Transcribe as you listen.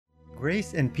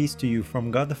Grace and peace to you from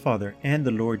God the Father and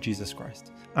the Lord Jesus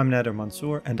Christ. I'm Nader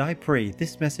Mansour, and I pray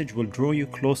this message will draw you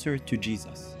closer to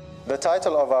Jesus. The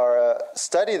title of our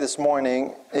study this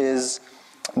morning is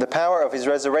The Power of His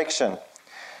Resurrection.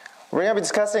 We're going to be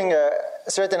discussing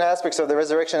certain aspects of the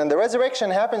resurrection, and the resurrection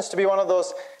happens to be one of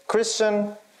those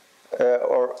Christian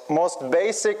or most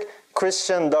basic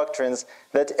Christian doctrines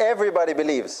that everybody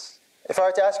believes. If I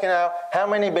were to ask you now, how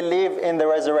many believe in the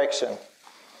resurrection?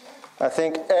 I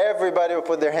think everybody will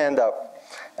put their hand up.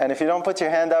 And if you don't put your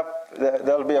hand up,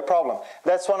 there'll be a problem.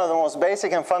 That's one of the most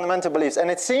basic and fundamental beliefs. And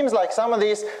it seems like some of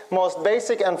these most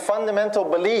basic and fundamental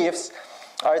beliefs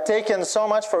are taken so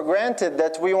much for granted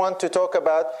that we want to talk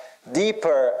about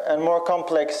deeper and more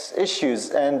complex issues.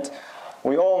 And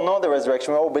we all know the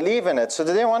resurrection. We all believe in it. So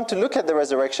today I want to look at the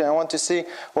resurrection. I want to see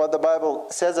what the Bible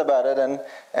says about it.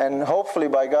 And hopefully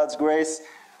by God's grace,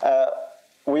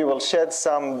 we will shed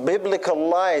some biblical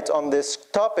light on this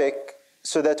topic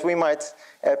so that we might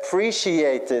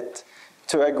appreciate it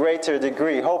to a greater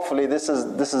degree. Hopefully this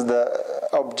is the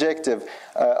objective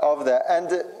of that.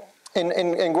 And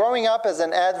in growing up as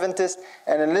an Adventist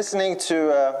and in listening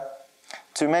to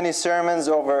many sermons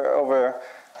over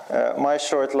my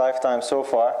short lifetime so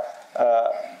far,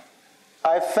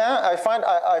 I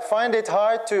find it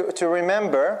hard to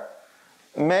remember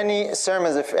many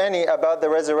sermons, if any, about the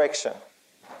resurrection.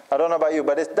 I don't know about you,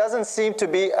 but it doesn't seem to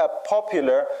be a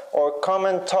popular or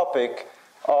common topic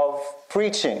of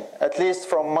preaching, at least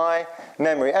from my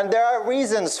memory. And there are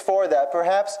reasons for that.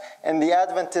 Perhaps in the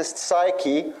Adventist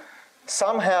psyche,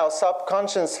 somehow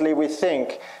subconsciously we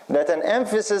think that an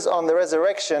emphasis on the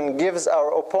resurrection gives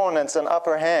our opponents an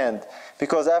upper hand,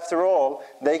 because after all,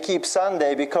 they keep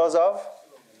Sunday because of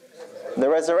the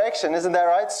resurrection. Isn't that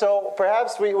right? So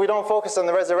perhaps we don't focus on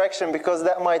the resurrection because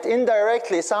that might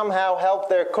indirectly somehow help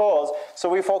their cause. So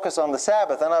we focus on the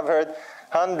Sabbath. And I've heard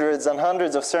hundreds and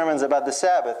hundreds of sermons about the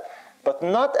Sabbath, but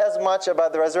not as much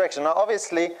about the resurrection. Now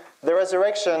obviously, the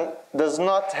resurrection does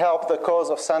not help the cause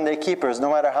of Sunday keepers,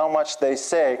 no matter how much they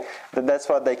say that that's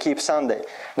what they keep Sunday.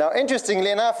 Now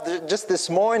interestingly enough, just this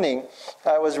morning,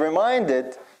 I was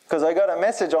reminded, because I got a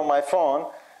message on my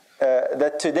phone,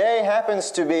 that today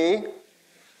happens to be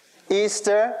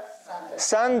Easter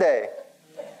Sunday.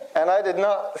 And I did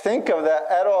not think of that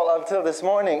at all until this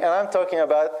morning. And I'm talking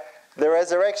about the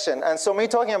resurrection. And so me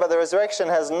talking about the resurrection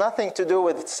has nothing to do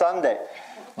with Sunday.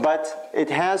 But it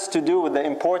has to do with the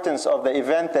importance of the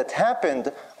event that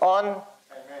happened on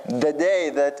the day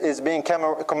that is being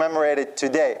commemorated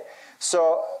today.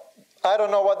 So I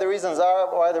don't know what the reasons are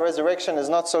why the resurrection is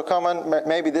not so common.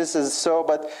 Maybe this is so,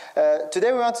 but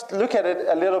today we want to look at it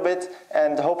a little bit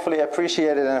and hopefully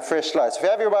appreciate it in a fresh light. So if you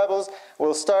have your Bibles,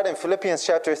 we'll start in Philippians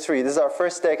chapter 3. This is our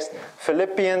first text,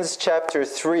 Philippians chapter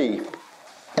 3.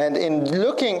 And in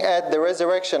looking at the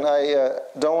resurrection, I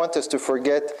don't want us to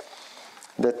forget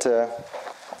that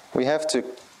we have to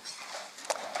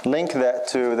link that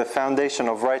to the foundation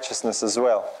of righteousness as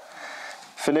well.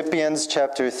 Philippians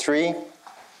chapter 3.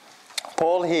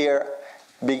 Paul here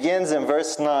begins in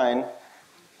verse 9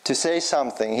 to say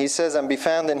something. He says, "And be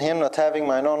found in him, not having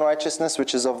mine own righteousness,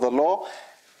 which is of the law,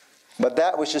 but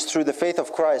that which is through the faith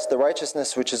of Christ, the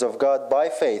righteousness which is of God by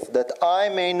faith, that I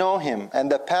may know him,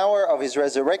 and the power of his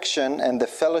resurrection, and the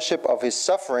fellowship of his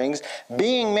sufferings,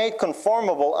 being made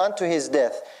conformable unto his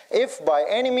death, if by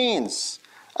any means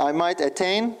I might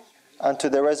attain unto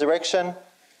the resurrection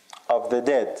of the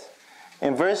dead."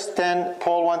 In verse 10,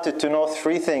 Paul wanted to know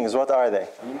three things. What are they?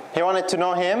 He wanted to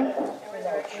know him,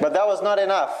 but that was not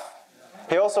enough.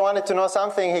 He also wanted to know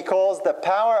something he calls the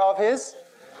power of his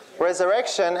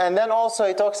resurrection, and then also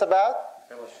he talks about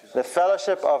the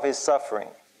fellowship of his suffering.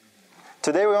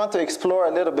 Today we want to explore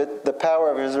a little bit the power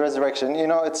of his resurrection. You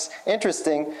know, it's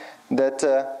interesting that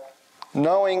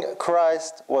knowing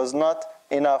Christ was not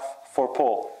enough for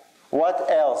Paul. What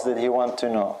else did he want to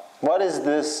know? What is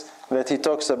this that he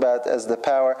talks about as the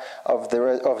power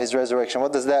of his resurrection?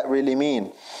 What does that really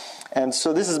mean? And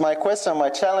so this is my question, my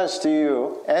challenge to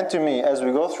you and to me as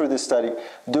we go through this study.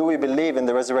 Do we believe in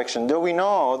the resurrection? Do we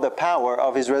know the power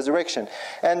of his resurrection?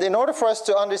 And in order for us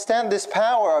to understand this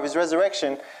power of his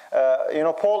resurrection,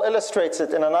 Paul illustrates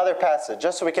it in another passage,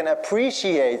 just so we can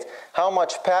appreciate how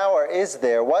much power is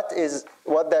there, what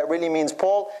that really means.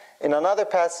 Paul, in another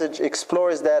passage,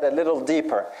 explores that a little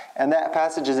deeper. And that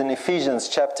passage is in Ephesians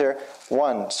chapter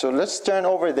 1. So let's turn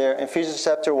over there, Ephesians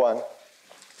chapter 1.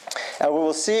 And we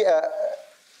will see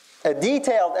a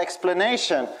detailed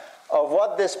explanation of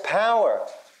what this power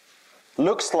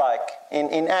looks like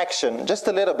in action, just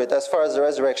a little bit as far as the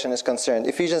resurrection is concerned.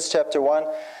 Ephesians chapter 1,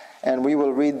 and we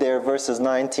will read there verses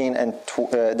 19 and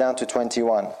down to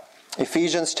 21.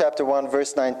 Ephesians chapter 1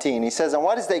 verse 19. He says, and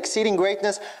what is the exceeding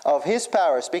greatness of His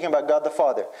power, speaking about God the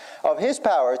Father, of His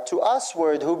power to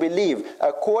usward who believe,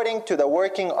 according to the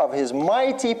working of His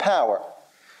mighty power,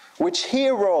 which He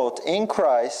wrought in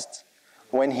Christ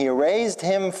when He raised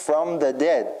Him from the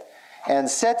dead, and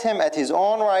set Him at His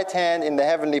own right hand in the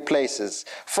heavenly places,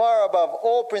 far above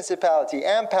all principality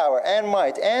and power and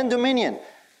might and dominion,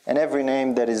 and every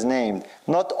name that is named,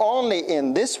 not only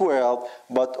in this world,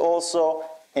 but also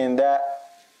in that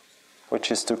which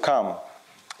is to come.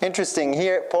 Interesting,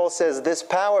 here Paul says this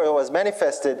power was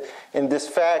manifested in this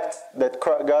fact that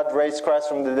God raised Christ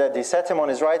from the dead. He set Him on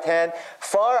His right hand,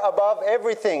 far above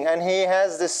everything, and he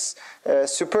has this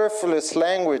superfluous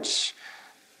language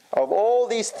of all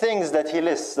these things that he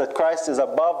lists, that Christ is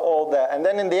above all that. And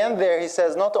then in the end there he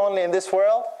says, not only in this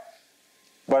world,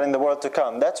 but in the world to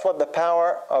come. That's what the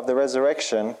power of the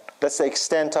resurrection, that's the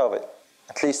extent of it.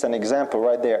 At least an example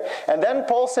right there. And then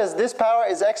Paul says this power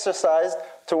is exercised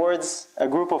towards a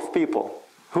group of people.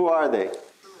 Who are they?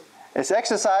 It's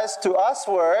exercised to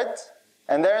usward,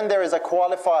 and then there is a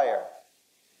qualifier.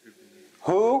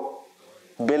 Who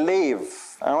believe.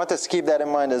 I want us to keep that in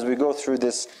mind as we go through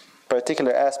this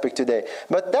particular aspect today.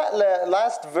 But that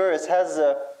last verse has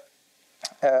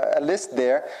a list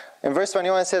there. In verse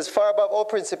 21 it says, far above all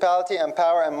principality and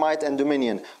power and might and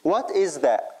dominion. What is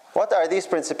that? What are these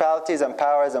principalities and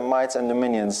powers and mights and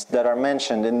dominions that are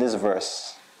mentioned in this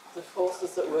verse? The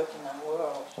forces that work in our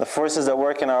world. The forces that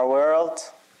work in our world.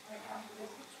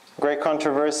 Great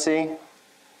controversy.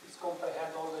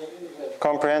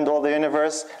 Comprehend all the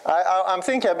universe. I'm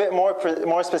thinking a bit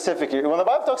more specifically. When the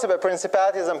Bible talks about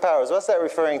principalities and powers, what's that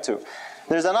referring to?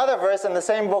 There's another verse in the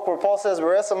same book where Paul says, we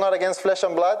wrestle not against flesh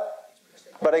and blood,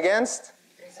 but against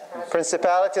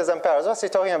principalities and powers. What's he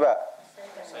talking about?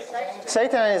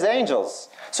 Satan and his angels.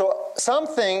 So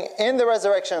something in the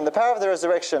resurrection, the power of the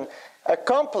resurrection,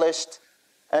 accomplished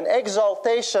an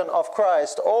exaltation of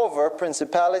Christ over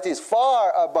principalities,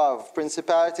 far above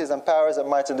principalities and powers and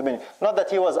might and dominion. Not that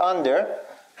he was under,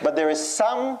 but there is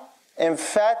some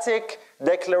emphatic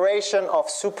declaration of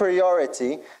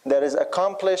superiority that is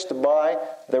accomplished by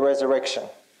the resurrection.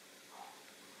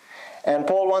 And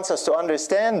Paul wants us to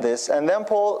understand this. And then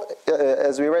Paul,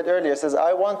 as we read earlier, says,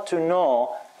 I want to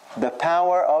know the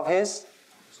power of His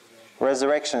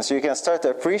resurrection. So you can start to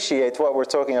appreciate what we're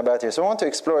talking about here. So I want to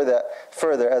explore that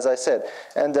further, as I said.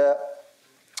 And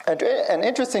an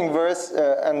interesting verse,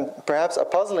 and perhaps a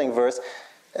puzzling verse,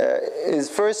 is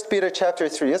 1 Peter chapter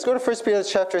 3. Let's go to 1 Peter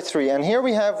chapter 3. And here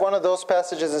we have one of those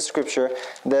passages in Scripture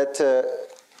that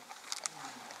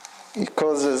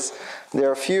causes... There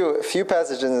are a few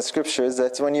passages in the Scriptures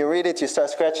that when you read it, you start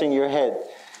scratching your head.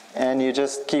 And you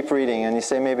just keep reading, and you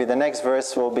say, maybe the next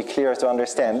verse will be clear to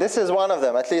understand. This is one of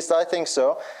them, at least I think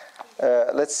so.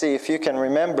 Let's see if you can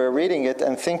remember reading it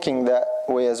and thinking that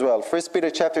way as well. 1 Peter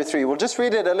chapter 3. We'll just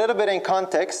read it a little bit in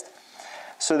context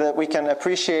so that we can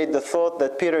appreciate the thought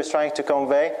that Peter is trying to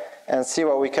convey and see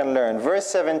what we can learn. Verse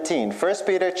 17. 1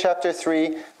 Peter chapter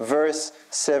 3, verse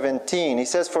 17. He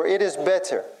says, for it is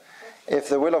better, if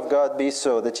the will of God be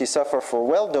so, that ye suffer for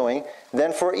well-doing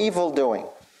than for evil-doing.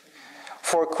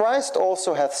 For Christ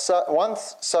also hath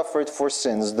once suffered for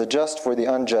sins, the just for the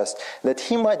unjust, that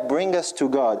He might bring us to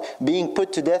God, being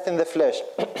put to death in the flesh,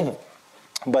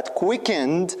 but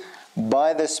quickened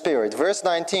by the Spirit. Verse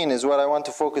 19 is what I want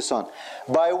to focus on.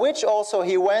 By which also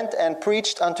He went and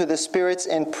preached unto the spirits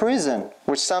in prison,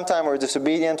 which sometime were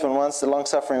disobedient when once the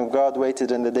long-suffering of God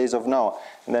waited in the days of Noah.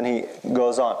 And then he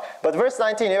goes on. But verse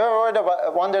 19, you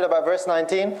ever wondered about verse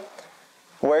 19?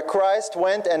 Where Christ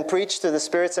went and preached to the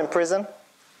spirits in prison?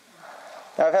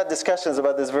 I've had discussions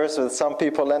about this verse with some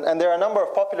people, and there are a number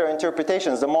of popular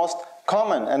interpretations. The most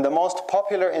common and the most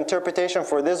popular interpretation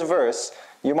for this verse,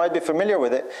 you might be familiar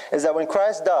with it, is that when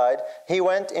Christ died, He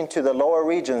went into the lower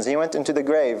regions, He went into the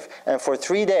grave, and for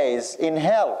 3 days in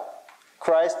hell,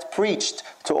 Christ preached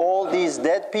to all these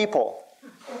dead people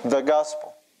the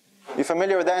gospel. You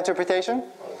familiar with that interpretation?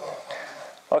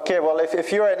 Okay, well,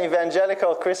 if you're an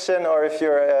evangelical Christian or if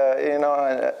you're,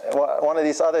 one of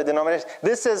these other denominations,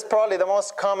 this is probably the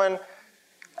most common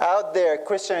out there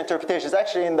Christian interpretation. It's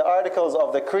actually in the articles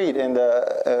of the creed, in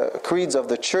the creeds of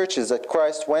the churches, that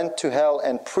Christ went to hell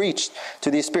and preached to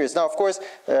these spirits. Now, of course,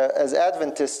 as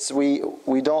Adventists, we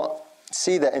don't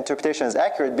see that interpretation as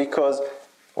accurate because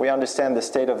we understand the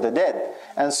state of the dead.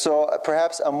 And so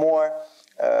perhaps a more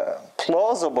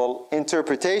plausible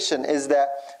interpretation is that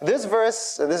this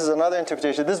verse, this is another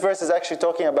interpretation, this verse is actually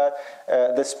talking about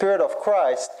the Spirit of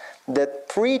Christ that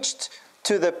preached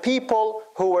to the people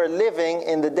who were living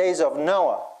in the days of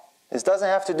Noah. This doesn't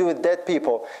have to do with dead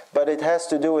people, but it has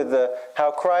to do with how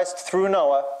Christ, through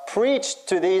Noah, preached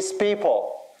to these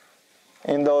people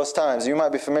in those times. You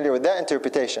might be familiar with that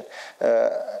interpretation.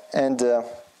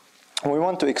 We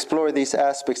want to explore these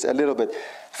aspects a little bit.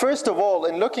 First of all,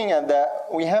 in looking at that,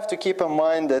 we have to keep in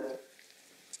mind that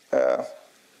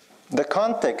the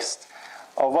context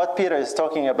of what Peter is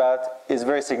talking about is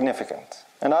very significant.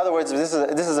 In other words, this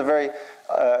is a very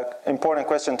important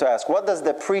question to ask. What does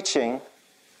the preaching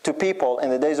to people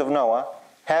in the days of Noah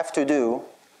have to do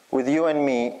with you and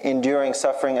me enduring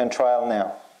suffering and trial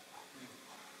now?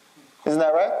 Isn't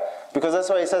that right? Because that's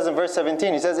why he says in verse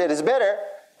 17, he says, it is better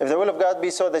if the will of God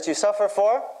be so that you suffer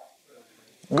for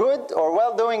good or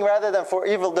well-doing rather than for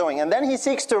evil-doing. And then he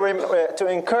seeks to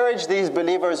encourage these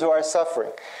believers who are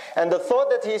suffering. And the thought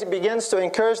that he begins to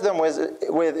encourage them with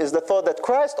is the thought that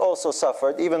Christ also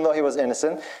suffered, even though he was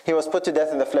innocent. He was put to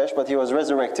death in the flesh, but he was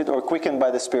resurrected or quickened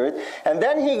by the Spirit. And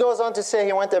then he goes on to say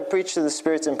he went and preached to the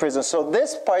spirits in prison. So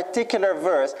this particular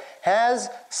verse has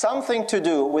something to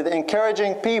do with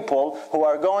encouraging people who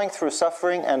are going through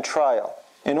suffering and trial,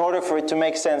 in order for it to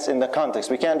make sense in the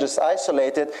context. We can't just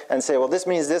isolate it and say, well, this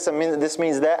means this and this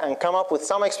means that, and come up with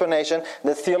some explanation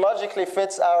that theologically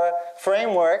fits our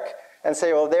framework and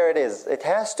say, well, there it is. It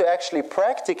has to actually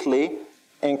practically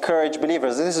encourage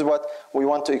believers. This is what we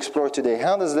want to explore today.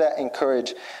 How does that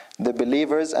encourage the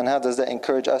believers, and how does that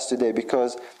encourage us today?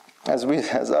 Because as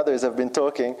others have been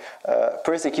talking,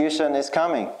 persecution is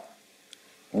coming.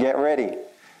 Get ready.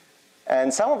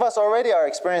 And some of us already are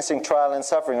experiencing trial and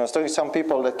suffering. I was talking to some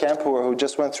people at camp who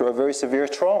just went through a very severe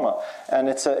trauma. And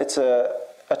it's a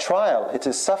trial. It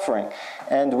is suffering.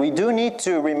 And we do need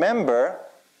to remember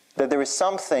that there is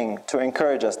something to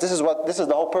encourage us. This is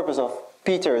the whole purpose of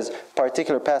Peter's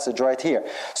particular passage right here.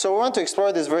 So we want to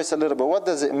explore this verse a little bit. What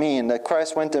does it mean that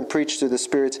Christ went and preached to the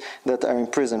spirits that are in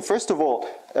prison? First of all,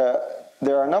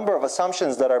 there are a number of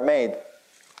assumptions that are made.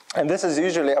 And this is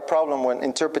usually a problem when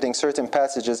interpreting certain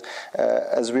passages.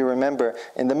 As we remember,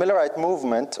 in the Millerite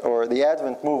movement, or the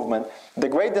Advent movement, the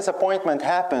great disappointment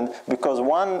happened because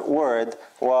one word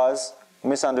was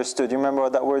misunderstood. You remember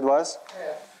what that word was?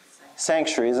 Yeah.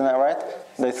 Sanctuary, isn't that right?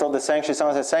 They thought the sanctuary,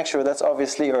 someone said sanctuary, that's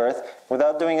obviously earth,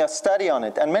 without doing a study on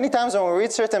it. And many times when we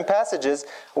read certain passages,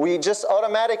 we just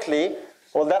automatically,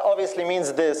 well, that obviously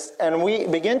means this, and we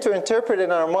begin to interpret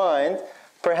in our mind,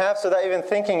 perhaps without even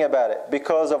thinking about it,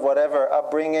 because of whatever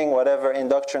upbringing, whatever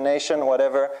indoctrination,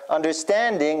 whatever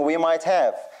understanding we might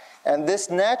have. And this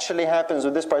naturally happens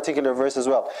with this particular verse as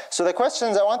well. So the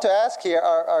questions I want to ask here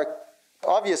are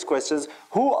obvious questions.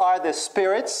 Who are the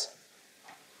spirits?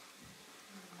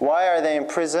 Why are they in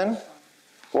prison?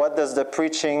 What does the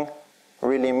preaching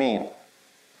really mean?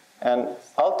 And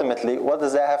ultimately, what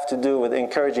does that have to do with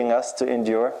encouraging us to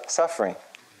endure suffering?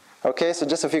 Okay, so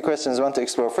just a few questions I want to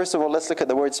explore. First of all, let's look at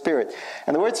the word spirit.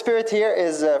 And the word spirit here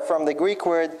is from the Greek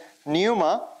word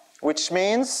pneuma, which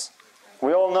means,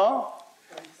 we all know,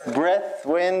 breath,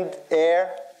 wind,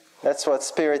 air. That's what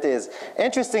spirit is.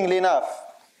 Interestingly enough,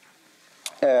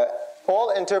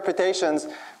 all interpretations,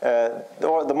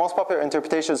 or the most popular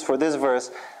interpretations for this verse,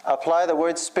 apply the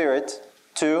word spirit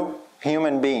to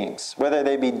human beings, whether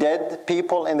they be dead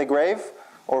people in the grave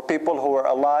or people who were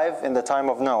alive in the time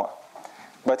of Noah.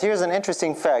 But here's an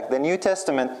interesting fact. The New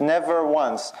Testament never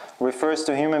once refers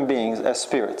to human beings as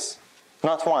spirits.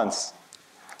 Not once.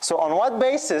 So on what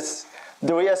basis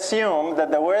do we assume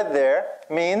that the word there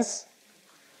means?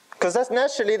 Because that's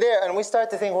naturally there, and we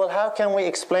start to think, well, how can we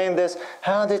explain this?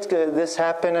 How did this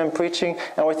happen in preaching?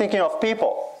 And we're thinking of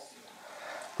people.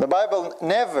 The Bible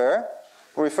never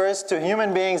refers to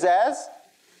human beings as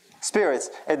spirits.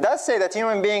 It does say that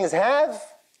human beings have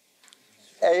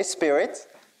a spirit,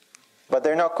 but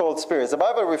they're not called spirits. The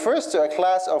Bible refers to a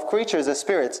class of creatures as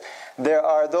spirits. There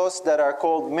are those that are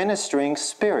called ministering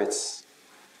spirits.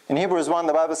 In Hebrews 1,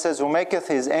 the Bible says, who maketh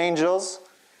his angels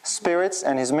spirits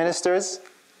and his ministers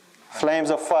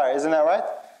flames of fire. Isn't that right?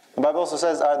 The Bible also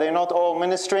says, are they not all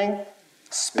ministering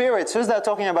spirits? Who's that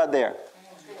talking about there?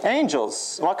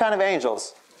 Angels. What kind of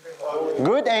angels?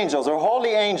 Good angels or holy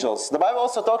angels. The Bible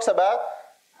also talks about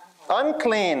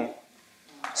unclean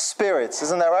spirits.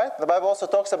 Isn't that right? The Bible also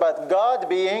talks about God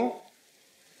being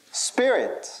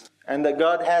spirit, and that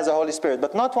God has a Holy Spirit.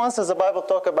 But not once does the Bible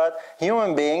talk about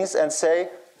human beings and say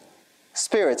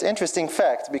spirits. Interesting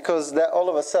fact, because that all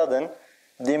of a sudden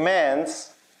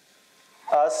demands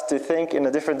us to think in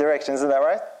a different direction. Isn't that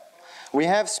right? We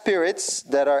have spirits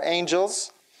that are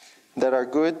angels that are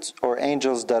good, or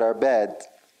angels that are bad.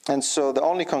 And so the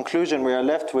only conclusion we are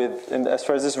left with, as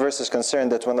far as this verse is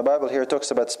concerned, that when the Bible here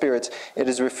talks about spirits, it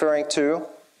is referring to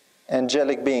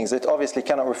angelic beings. It obviously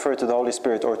cannot refer to the Holy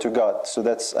Spirit or to God. So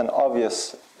that's an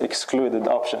obvious excluded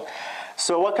option.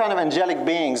 So what kind of angelic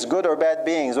beings, good or bad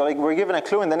beings? Well, we're given a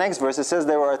clue in the next verse. It says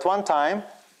they were at one time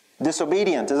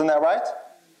disobedient. Isn't that right?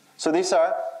 So these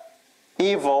are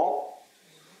evil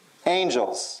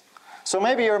angels. So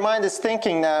maybe your mind is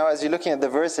thinking now, as you're looking at the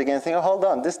verse again, thinking, oh, hold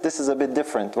on, this is a bit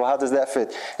different. Well, how does that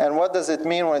fit? And what does it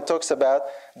mean when it talks about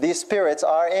these spirits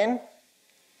are in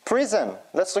prison?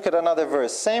 Let's look at another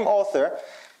verse. Same author,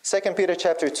 2 Peter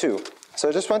chapter 2. So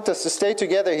I just want us to stay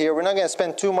together here. We're not going to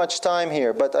spend too much time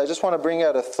here, but I just want to bring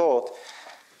out a thought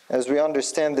as we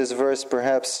understand this verse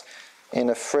perhaps in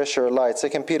a fresher light. 2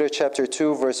 Peter chapter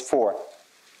 2, verse 4.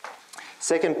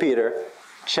 2 Peter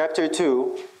chapter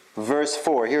 2, verse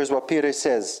 4. Here's what Peter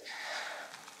says.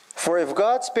 For if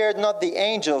God spared not the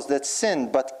angels that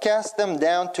sinned, but cast them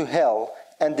down to hell,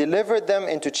 and delivered them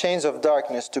into chains of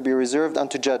darkness to be reserved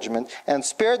unto judgment, and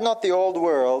spared not the old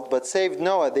world, but saved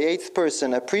Noah, the eighth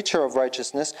person, a preacher of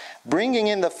righteousness, bringing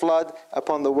in the flood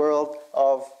upon the world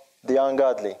of the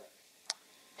ungodly.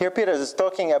 Here Peter is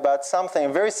talking about something, a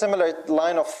very similar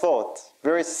line of thought,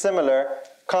 very similar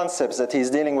concepts that he's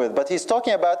dealing with. But he's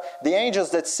talking about the angels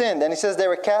that sinned, and he says they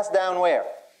were cast down where?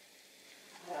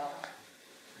 Hell.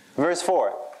 Verse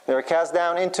 4. They were cast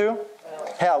down into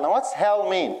hell. Now what's hell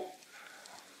mean?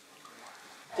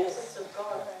 This of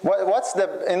God. What's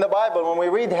in the Bible, when we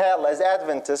read hell as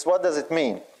Adventists, what does it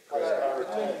mean?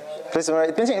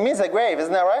 It means the grave,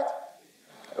 isn't that right?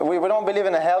 We don't believe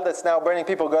in a hell that's now burning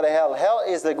people go to hell. Hell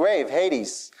is the grave,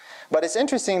 Hades. But it's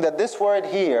interesting that this word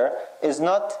here is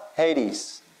not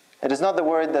Hades. It is not the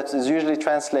word that is usually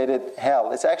translated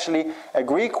hell. It's actually a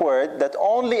Greek word that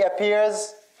only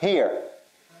appears here.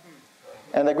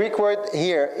 And the Greek word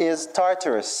here is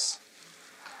Tartarus.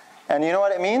 And you know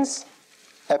what it means?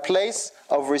 A place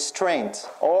of restraint,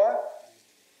 or,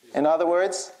 in other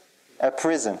words, a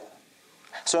prison.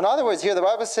 So in other words, here the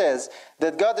Bible says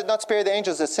that God did not spare the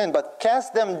angels that sinned, but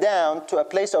cast them down to a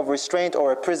place of restraint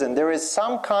or a prison. There is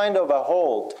some kind of a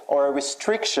hold or a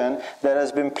restriction that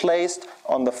has been placed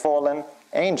on the fallen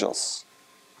angels.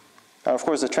 And of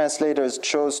course, the translators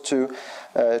chose to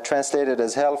translate it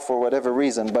as hell for whatever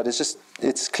reason, but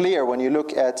it's clear when you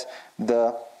look at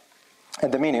the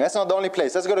meaning. That's not the only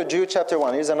place. Let's go to Jude chapter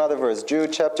 1. Here's another verse.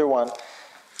 Jude chapter 1.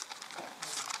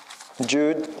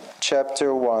 Jude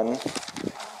chapter 1.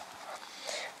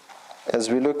 As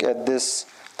we look at this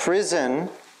prison,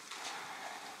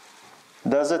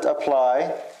 does it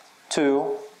apply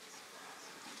to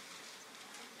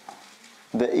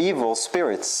the evil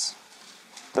spirits?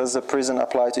 Does the prison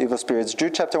apply to evil spirits?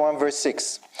 Jude chapter 1 verse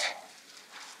 6.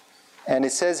 And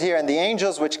it says here, and the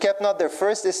angels which kept not their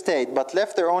first estate, but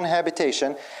left their own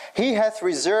habitation, he hath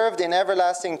reserved in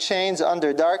everlasting chains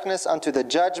under darkness unto the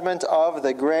judgment of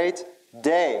the great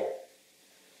day.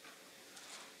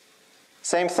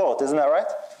 Same thought, isn't that right?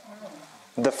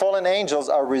 The fallen angels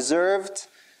are reserved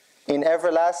in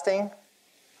everlasting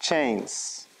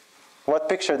chains. What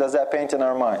picture does that paint in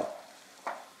our mind?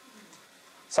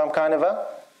 Some kind of a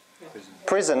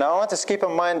prison. Now I want to keep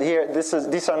in mind here,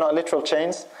 these are not literal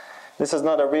chains. This is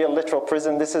not a real literal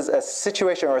prison. This is a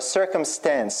situation or a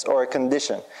circumstance or a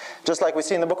condition. Just like we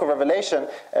see in the book of Revelation,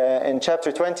 in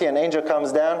chapter 20, an angel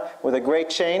comes down with a great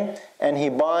chain and he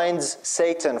binds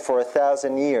Satan for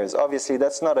 1,000 years. Obviously,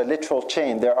 that's not a literal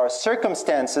chain. There are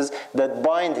circumstances that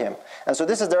bind him. And so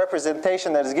this is the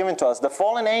representation that is given to us. The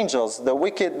fallen angels,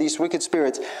 these wicked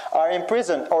spirits, are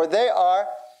imprisoned, or they are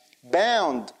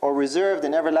bound or reserved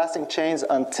in everlasting chains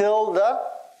until the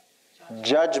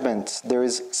judgment. There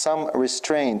is some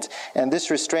restraint, and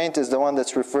this restraint is the one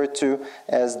that's referred to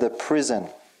as the prison.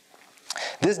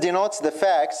 This denotes the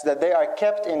facts that they are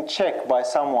kept in check by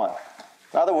someone.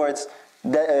 In other words,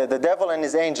 the devil and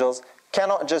his angels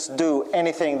cannot just do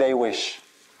anything they wish.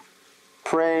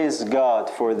 Praise God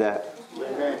for that.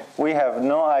 Amen. We have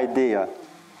no idea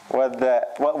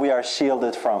what we are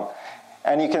shielded from.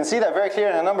 And you can see that very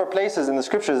clearly in a number of places in the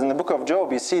scriptures. In the book of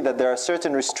Job, you see that there are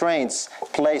certain restraints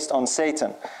placed on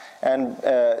Satan. And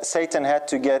Satan had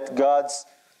to get God's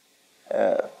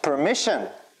permission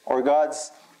or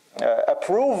God's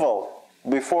approval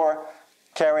before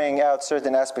carrying out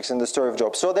certain aspects in the story of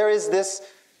Job. So there is this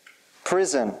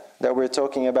prison that we're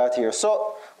talking about here.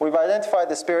 So we've identified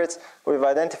the spirits, we've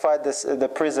identified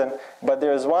the prison, but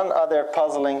there is one other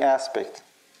puzzling aspect.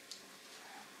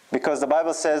 Because the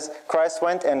Bible says Christ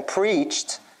went and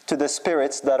preached to the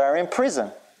spirits that are in prison.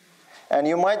 And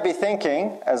you might be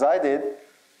thinking, as I did,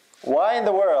 why in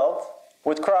the world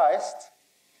would Christ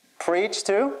preach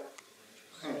to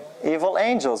evil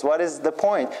angels? What is the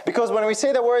point? Because when we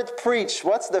say the word preach,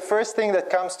 what's the first thing that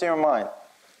comes to your mind?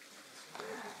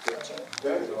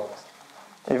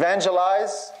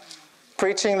 Evangelize,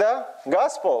 preaching the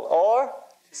gospel, or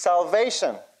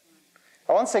salvation.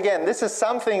 Once again, this is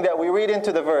something that we read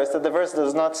into the verse that the verse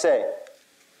does not say.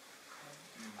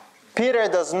 Peter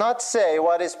does not say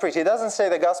what is preached. He doesn't say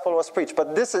the gospel was preached.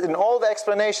 But this is, in all the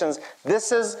explanations,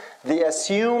 this is the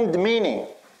assumed meaning.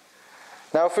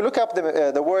 Now, if we look up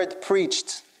the word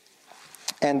preached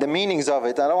and the meanings of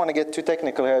it, I don't want to get too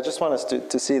technical here. I just want us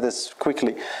to see this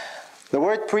quickly. The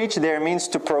word preach there means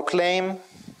to proclaim,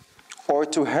 or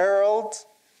to herald,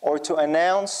 or to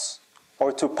announce,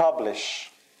 or to publish.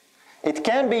 It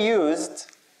can be used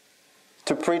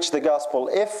to preach the gospel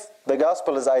if the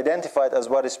gospel is identified as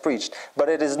what is preached. But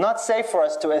it is not safe for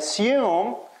us to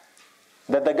assume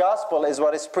that the gospel is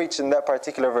what is preached in that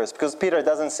particular verse, because Peter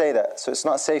doesn't say that. So it's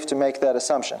not safe to make that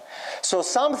assumption. So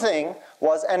something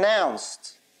was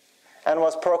announced and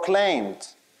was proclaimed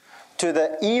to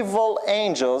the evil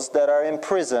angels that are in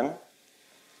prison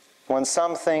when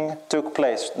something took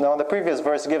place. Now, the previous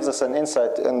verse gives us an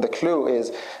insight, and the clue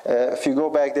is, if you go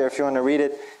back there, if you want to read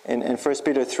it, in 1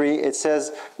 Peter 3, it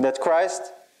says that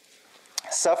Christ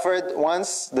suffered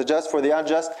once, the just for the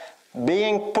unjust,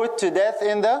 being put to death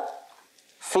in the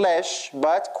flesh,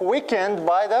 but quickened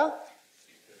by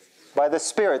the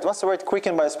Spirit. What's the word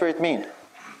quickened by the Spirit mean?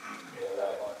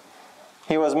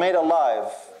 He was made alive.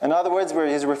 In other words,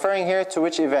 he's referring here to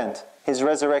which event? His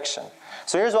resurrection.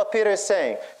 So here's what Peter is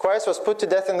saying. Christ was put to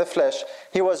death in the flesh.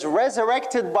 He was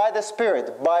resurrected by the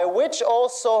Spirit, by which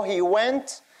also he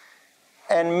went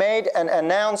and made an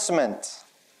announcement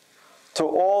to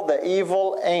all the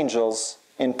evil angels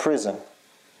in prison.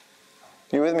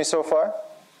 You with me so far?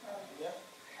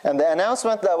 And the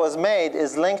announcement that was made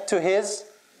is linked to his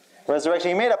resurrection.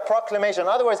 He made a proclamation. In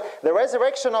other words, the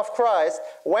resurrection of Christ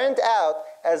went out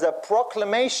as a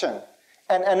proclamation,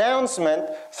 an announcement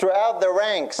throughout the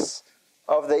ranks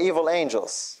of the evil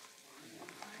angels.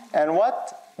 And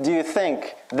what do you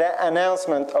think that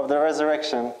announcement of the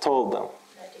resurrection told them?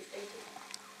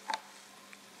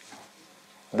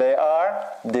 They are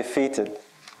defeated.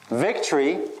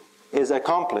 Victory is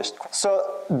accomplished.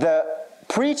 So the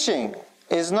preaching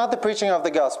is not the preaching of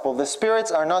the gospel. The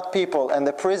spirits are not people, and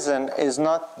the prison is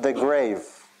not the grave.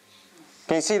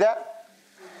 Can you see that?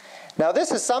 Now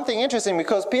this is something interesting,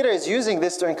 because Peter is using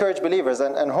this to encourage believers,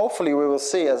 and hopefully we will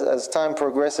see as time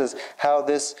progresses how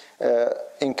this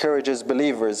encourages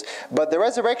believers. But the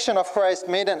resurrection of Christ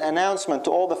made an announcement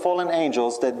to all the fallen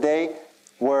angels that they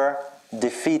were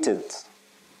defeated.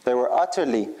 They were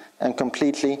utterly and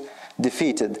completely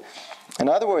defeated. In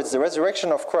other words, the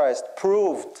resurrection of Christ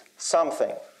proved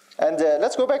something. And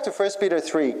let's go back to 1 Peter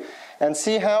 3 and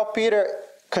see how Peter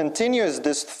continues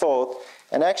this thought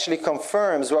and actually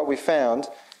confirms what we found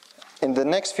in the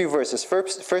next few verses.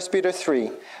 1 Peter 3,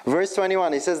 verse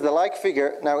 21, he says the like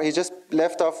figure. Now he just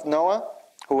left off Noah,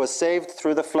 who was saved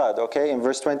through the flood, okay? In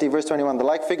verse 20, verse 21, the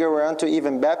like figure whereunto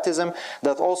even baptism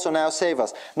doth also now save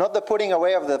us. Not the putting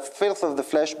away of the filth of the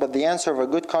flesh, but the answer of a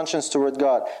good conscience toward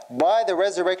God, by the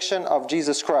resurrection of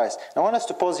Jesus Christ. I want us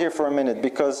to pause here for a minute,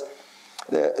 because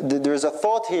there's a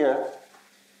thought here,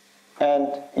 and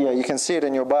yeah, you can see it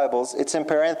in your Bibles. It's in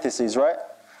parentheses, right?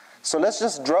 So let's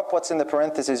just drop what's in the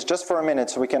parentheses just for a minute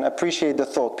so we can appreciate the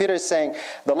thought. Peter is saying,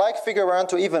 the like figure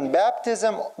whereunto even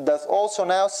baptism doth also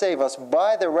now save us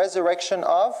by the resurrection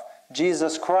of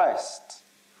Jesus Christ.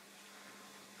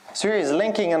 So here he's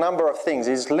linking a number of things.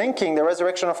 He's linking the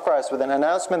resurrection of Christ with an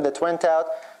announcement that went out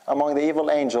among the evil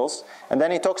angels. And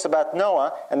then he talks about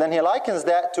Noah, and then he likens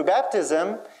that to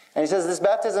baptism. And he says this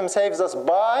baptism saves us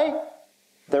by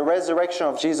the resurrection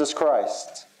of Jesus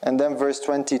Christ. And then verse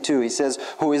 22, he says,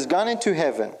 who is gone into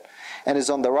heaven and is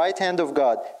on the right hand of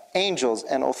God, angels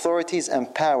and authorities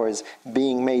and powers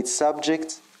being made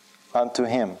subject unto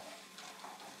him.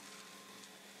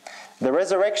 The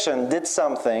resurrection did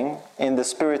something in the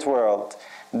spirit world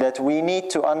that we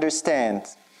need to understand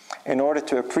in order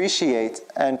to appreciate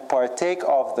and partake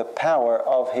of the power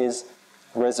of his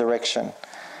resurrection.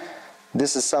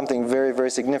 This is something very,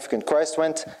 very significant. Christ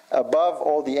went above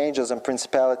all the angels and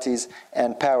principalities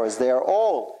and powers. They are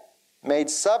all made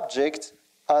subject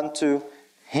unto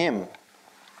him.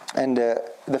 And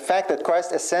the fact that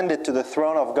Christ ascended to the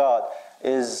throne of God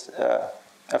is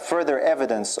a further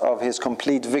evidence of his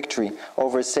complete victory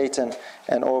over Satan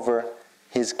and over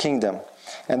his kingdom.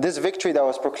 And this victory that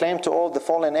was proclaimed to all the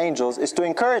fallen angels is to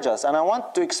encourage us. And I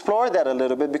want to explore that a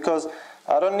little bit, because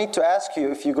I don't need to ask you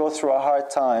if you go through a hard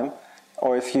time,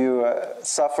 or if you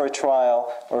suffer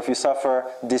trial, or if you suffer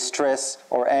distress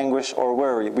or anguish or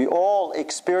worry. We all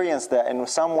experience that in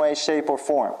some way, shape, or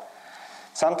form.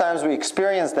 Sometimes we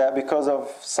experience that because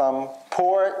of some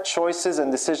poor choices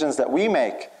and decisions that we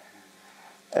make.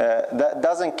 That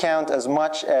doesn't count as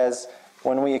much as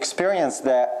when we experience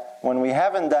that when we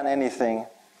haven't done anything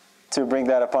to bring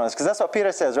that upon us. Because that's what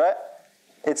Peter says, right?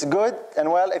 It's good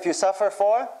and well if you suffer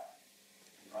for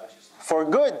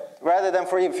good rather than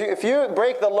for evil. If you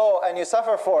break the law and you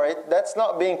suffer for it, that's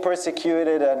not being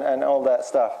persecuted and all that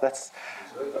stuff. That's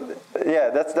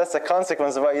a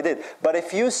consequence of what you did. But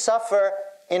if you suffer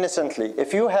innocently,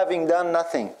 if you having done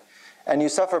nothing and you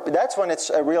suffer, that's when it's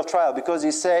a real trial, because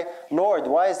you say, Lord,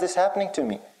 why is this happening to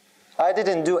me? I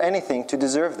didn't do anything to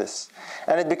deserve this.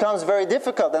 And it becomes very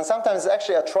difficult, and sometimes it's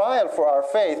actually a trial for our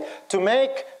faith to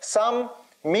make some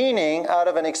meaning out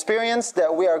of an experience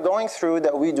that we are going through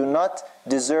that we do not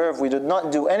deserve, we did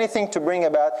not do anything to bring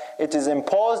about. It is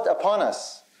imposed upon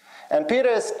us. And Peter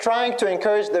is trying to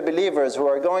encourage the believers who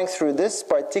are going through this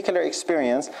particular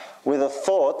experience with a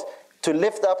thought to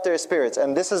lift up their spirits.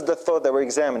 And this is the thought that we're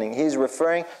examining. He's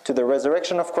referring to the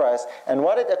resurrection of Christ and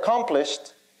what it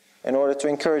accomplished in order to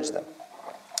encourage them.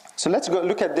 So let's go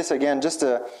look at this again.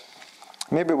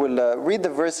 Maybe we'll read the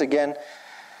verse again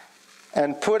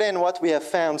and put in what we have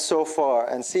found so far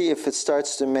and see if it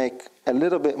starts to make a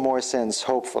little bit more sense,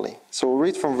 hopefully. So we'll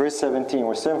read from verse 17.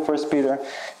 We're still in 1 Peter,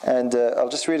 and I'll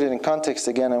just read it in context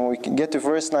again, and when we can get to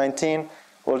verse 19,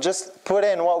 we'll just put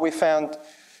in what we found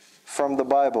from the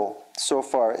Bible so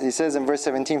far. He says in verse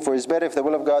 17, "For it is better if the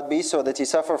will of God be so that ye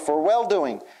suffer for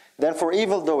well-doing than for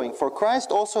evil-doing. For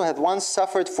Christ also hath once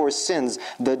suffered for sins,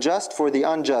 the just for the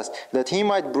unjust, that he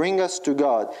might bring us to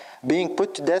God, being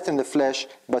put to death in the flesh,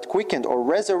 but quickened or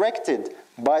resurrected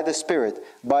by the Spirit,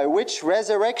 by which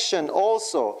resurrection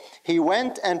also he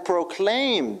went and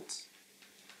proclaimed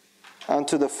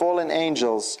unto the fallen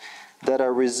angels that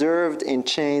are reserved in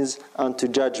chains unto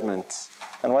judgment."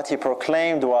 And what he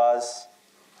proclaimed was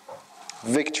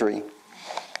victory.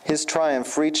 His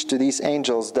triumph reached to these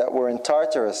angels that were in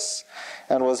Tartarus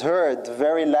and was heard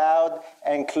very loud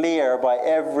and clear by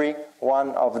every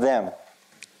one of them,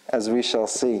 as we shall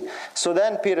see. So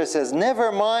then Peter says,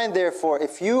 "Never mind therefore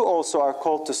if you also are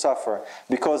called to suffer,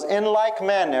 because in like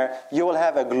manner you will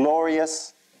have a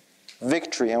glorious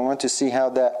victory." I want to see how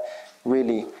that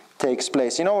really takes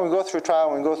place. You know, when we go through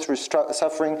trial, when we go through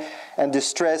suffering and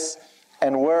distress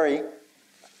and worry,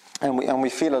 and we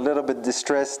feel a little bit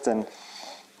distressed and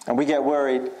we get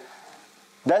worried,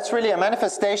 that's really a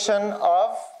manifestation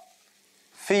of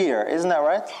fear, isn't that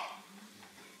right?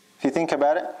 If you think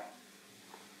about it,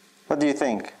 what do you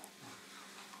think?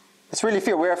 It's really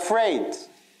fear. We're afraid.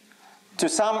 To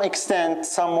some extent,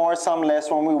 some more, some less.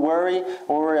 When we worry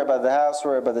about the house,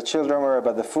 worry about the children, worry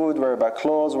about the food, worry about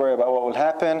clothes, worry about what will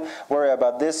happen, worry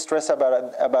about this, stress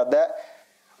about that.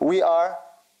 We are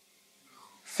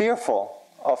fearful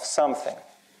of something.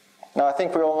 Now, I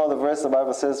think we all know the verse. The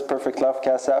Bible says, "Perfect love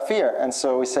casts out fear." And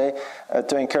so we say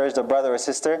to encourage the brother or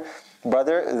sister,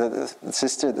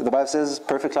 sister, the Bible says,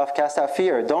 "Perfect love casts out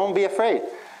fear." Don't be afraid.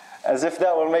 As if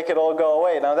that will make it all go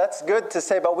away. Now, that's good to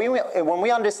say, but when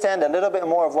we understand a little bit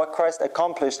more of what Christ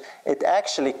accomplished, it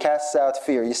actually casts out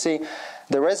fear. You see,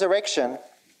 the resurrection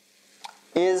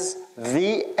is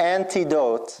the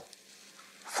antidote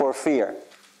for fear.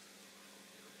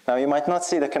 Now, you might not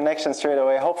see the connection straight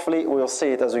away. Hopefully, we'll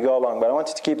see it as we go along. But I want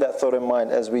you to keep that thought in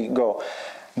mind as we go.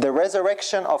 The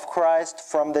resurrection of Christ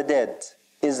from the dead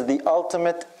is the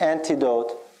ultimate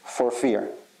antidote for fear,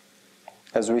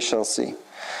 as we shall see.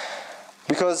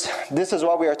 Because this is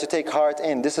what we are to take heart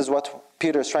in. This is what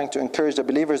Peter is trying to encourage the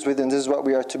believers with, and this is what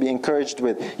we are to be encouraged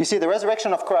with. You see, the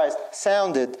resurrection of Christ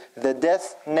sounded the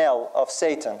death knell of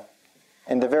Satan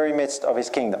in the very midst of his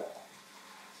kingdom.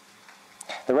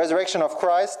 The resurrection of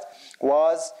Christ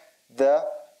was the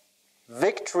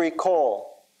victory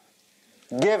call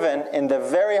given in the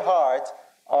very heart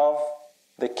of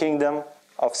the kingdom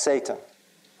of Satan.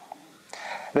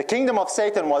 The kingdom of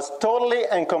Satan was totally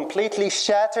and completely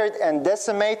shattered and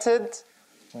decimated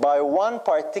by one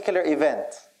particular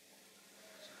event: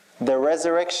 the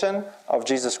resurrection of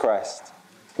Jesus Christ.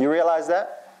 You realize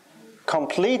that?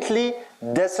 Completely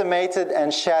decimated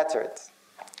and shattered.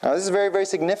 Now, this is very, very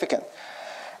significant.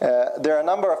 There are a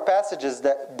number of passages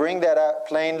that bring that out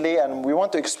plainly, and we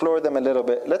want to explore them a little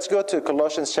bit. Let's go to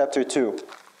Colossians chapter 2.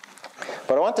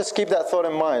 But I want to keep that thought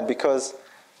in mind, because,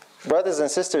 brothers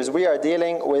and sisters, we are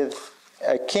dealing with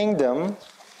a kingdom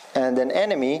and an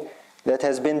enemy that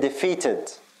has been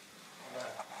defeated.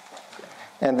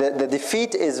 And the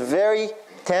defeat is very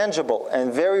tangible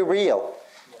and very real.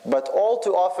 But all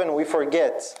too often we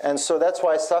forget. And so that's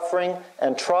why suffering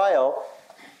and trial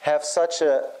have such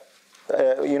a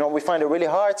we find it really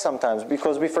hard sometimes,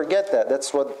 because we forget that.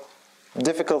 That's what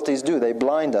difficulties do. They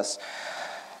blind us.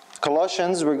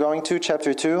 Colossians, we're going to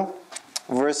chapter 2,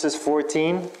 verses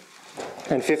 14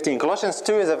 and 15. Colossians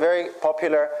 2 is a very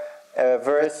popular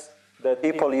verse that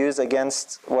people use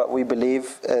against what we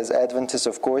believe as Adventists,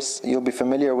 of course. You'll be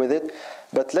familiar with it.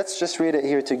 But let's just read it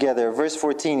here together. Verse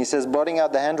 14, he says, blotting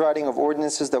out the handwriting of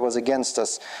ordinances that was against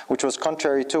us, which was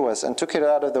contrary to us, and took it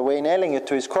out of the way, nailing it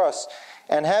to his cross.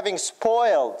 And having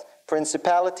spoiled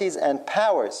principalities and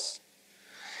powers,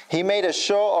 he made a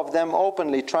show of them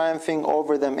openly, triumphing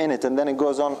over them in it. And then it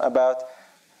goes on about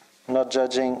not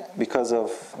judging because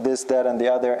of this, that, and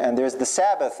the other. And there's the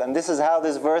Sabbath. And this is how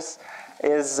this verse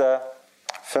is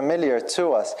familiar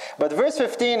to us. But verse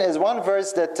 15 is one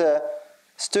verse that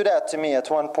stood out to me at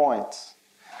one point.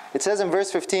 It says in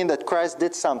verse 15 that Christ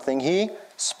did something. He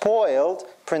spoiled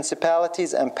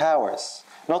principalities and powers.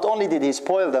 Not only did he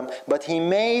spoil them, but he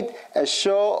made a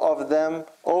show of them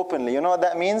openly. You know what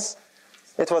that means?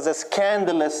 It was a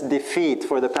scandalous defeat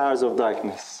for the powers of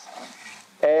darkness.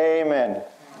 Amen.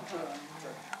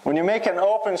 When you make an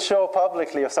open show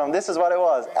publicly of something, this is what it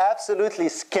was. Absolutely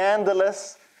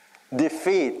scandalous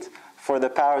defeat for the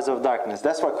powers of darkness.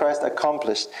 That's what Christ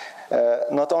accomplished.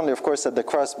 Not only, of course, at the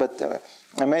cross, but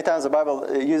many times the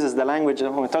Bible uses the language,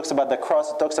 when it talks about the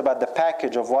cross, it talks about the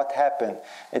package of what happened.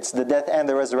 It's the death and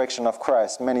the resurrection of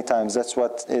Christ. Many times that's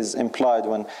what is implied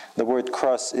when the word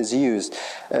cross is used.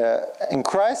 In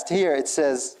Christ here it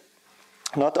says,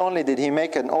 not only did he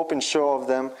make an open show of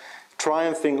them,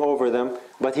 triumphing over them,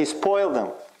 but he spoiled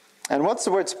them. And what's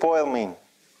the word spoil mean?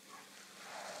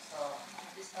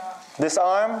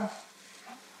 Disarm.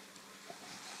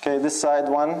 Okay, this side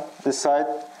one, this side.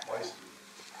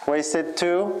 Wasted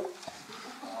two.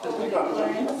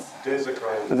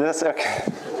 This, okay.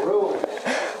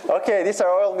 Okay, these are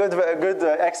all good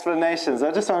explanations.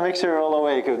 I just want to make sure we're all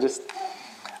awake.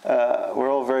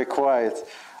 We're all very quiet.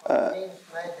 Make them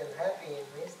happy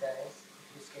in these days.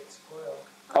 You just get spoiled.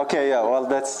 Okay, yeah, well,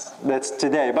 that's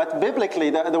today. But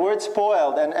biblically, the word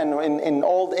spoiled, and in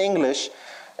Old English,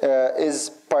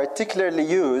 is particularly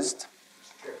used.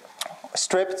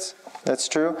 Stripped, that's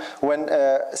true. When,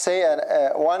 say,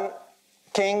 one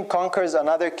king conquers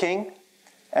another king,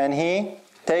 and he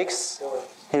takes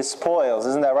his spoils,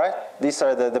 isn't that right? These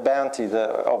are the bounty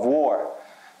of war.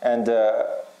 And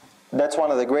that's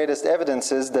one of the greatest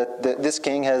evidences that this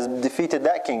king has defeated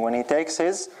that king, when he takes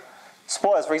his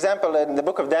spoils. For example, in the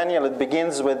book of Daniel, it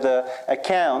begins with the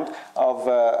account of,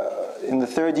 in the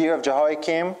 3rd year of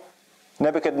Jehoiakim,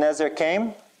 Nebuchadnezzar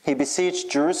came, he besieged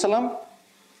Jerusalem,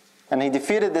 and he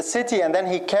defeated the city, and then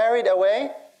he carried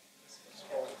away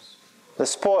the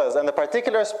spoils. And the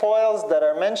particular spoils that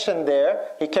are mentioned there,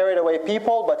 he carried away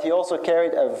people, but he also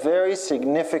carried a very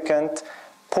significant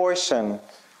portion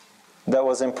that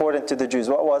was important to the Jews.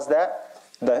 What was that?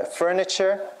 The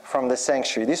furniture from the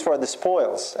sanctuary. These were the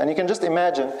spoils. And you can just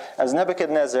imagine, as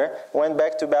Nebuchadnezzar went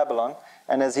back to Babylon,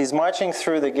 and as he's marching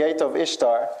through the gate of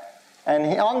Ishtar,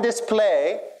 and on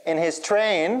display in his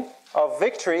train of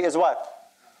victory is what?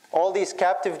 All these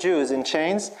captive Jews in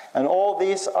chains, and all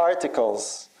these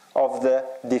articles of the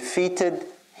defeated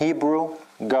Hebrew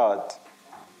God.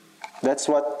 That's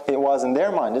what it was in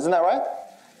their mind, isn't that right?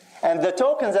 And the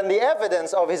tokens and the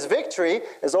evidence of his victory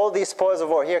is all these spoils of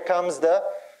war. Here comes the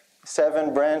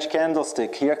 7-branch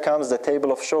candlestick. Here comes the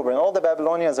table of showbread. And all the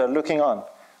Babylonians are looking on.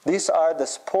 These are the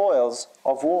spoils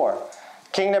of war.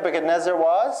 King Nebuchadnezzar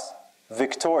was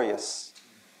victorious.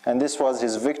 And this was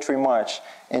his victory march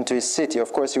into his city.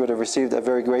 Of course, he would have received a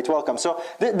very great welcome. So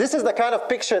this is the kind of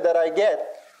picture that I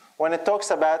get when it talks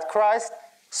about Christ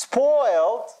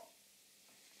spoiled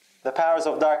the powers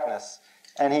of darkness.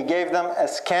 And he gave them a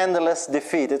scandalous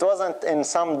defeat. It wasn't in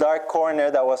some dark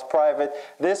corner that was private.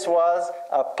 This was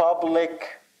a public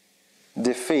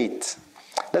defeat.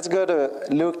 Let's go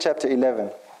to Luke chapter 11.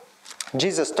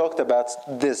 Jesus talked about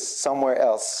this somewhere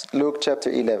else. Luke chapter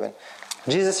 11.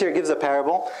 Jesus here gives a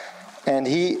parable, and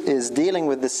he is dealing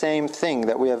with the same thing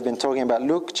that we have been talking about.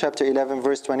 Luke chapter 11,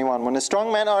 verse 21. When a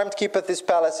strong man armed keepeth his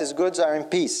palace, his goods are in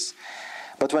peace.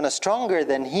 But when a stronger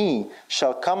than he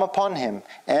shall come upon him,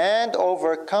 and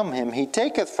overcome him, he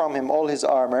taketh from him all his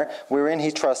armor, wherein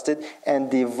he trusted, and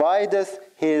divideth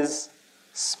his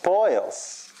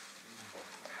spoils.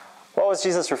 What was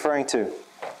Jesus referring to?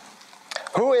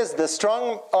 Who is the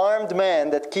strong-armed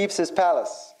man that keeps his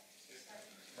palace?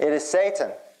 It is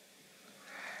Satan.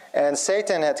 And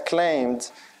Satan had claimed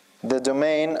the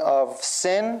domain of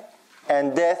sin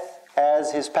and death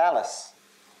as his palace.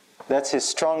 That's his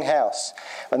strong house.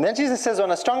 And then Jesus says, when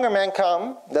a stronger man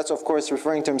come, that's of course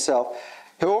referring to himself,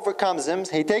 who overcomes him,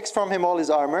 he takes from him all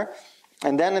his armor,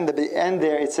 and then in the end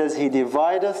there it says, he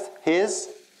divideth his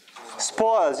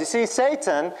spoils. You see,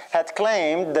 Satan had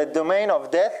claimed the domain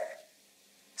of death,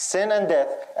 sin and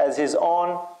death, as his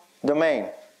own domain.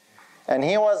 And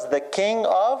he was the king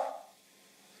of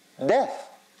death.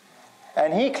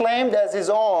 And he claimed as his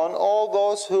own all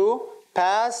those who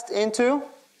passed into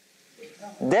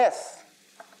death.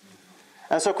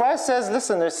 And so Christ says,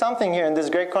 listen, there's something here in this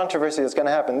great controversy that's going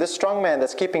to happen. This strong man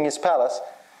that's keeping his palace,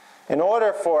 in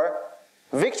order for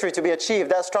victory to be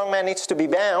achieved, that strong man needs to be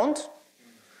bound.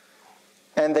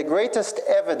 And the greatest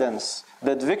evidence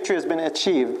that victory has been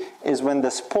achieved is when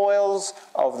the spoils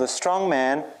of the strong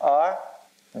man are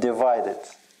divided,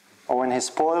 or when his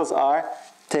spoils are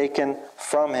taken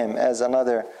from him, as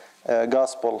another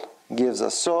gospel gives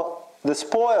us. So the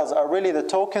spoils are really the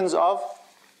tokens of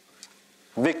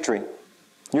victory.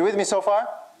 You with me so far?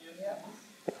 Yeah.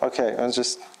 Okay, I was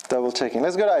just double checking.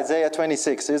 Let's go to Isaiah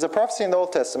 26. There's a prophecy in the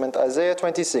Old Testament, Isaiah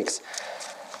 26.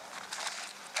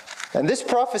 And this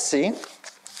prophecy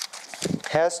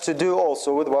has to do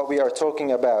also with what we are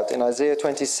talking about in Isaiah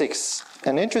 26.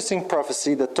 An interesting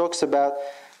prophecy that talks about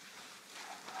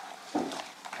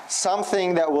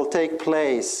something that will take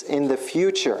place in the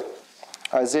future.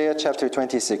 Isaiah chapter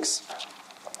 26,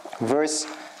 verse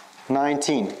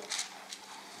 19.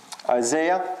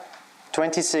 Isaiah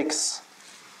 26,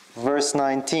 verse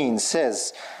 19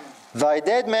 says, "Thy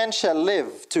dead men shall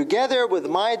live, together with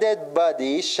my dead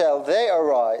body shall they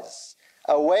arise.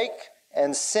 Awake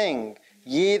and sing,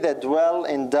 ye that dwell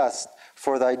in dust,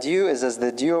 for thy dew is as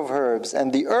the dew of herbs,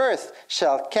 and the earth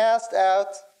shall cast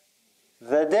out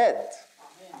the dead."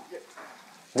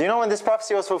 Do you know when this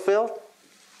prophecy was fulfilled?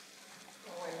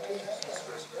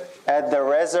 At the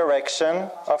resurrection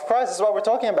of Christ. This is what we're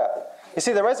talking about. You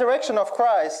see, the resurrection of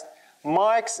Christ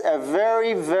marks a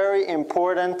very, very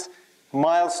important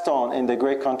milestone in the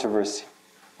great controversy.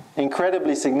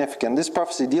 Incredibly significant. This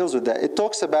prophecy deals with that. It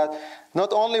talks about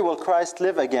not only will Christ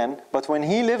live again, but when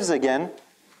he lives again,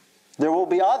 there will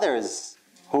be others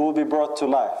who will be brought to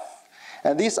life.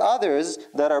 And these others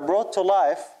that are brought to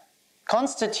life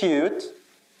constitute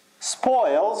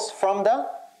spoils from the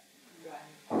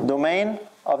domain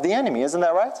of the enemy. Isn't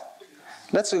that right?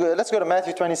 Let's go to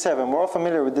Matthew 27. We're all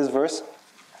familiar with this verse.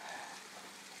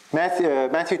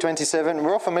 Matthew 27,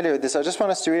 we're all familiar with this. I just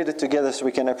want us to read it together so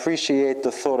we can appreciate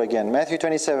the thought again. Matthew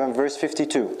 27, verse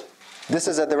 52. This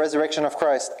is at the resurrection of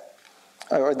Christ,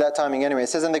 or at that timing anyway. It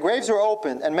says, "And the graves were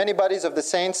opened, and many bodies of the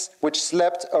saints which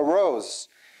slept arose,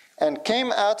 and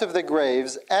came out of the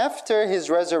graves after his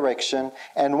resurrection,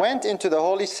 and went into the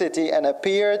holy city, and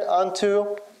appeared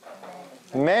unto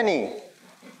many."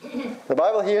 The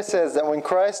Bible here says that when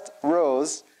Christ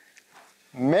rose,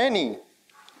 many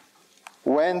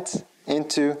went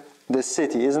into the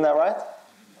city. Isn't that right?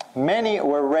 Many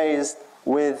were raised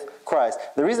with Christ.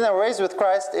 The reason they were raised with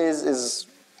Christ is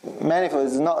manifold.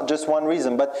 It's not just one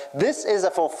reason. But this is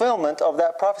a fulfillment of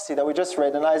that prophecy that we just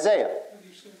read in Isaiah.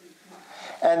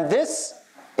 And this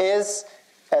is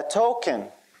a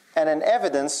token and an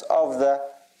evidence of the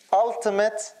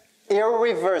ultimate,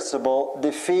 irreversible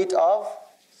defeat of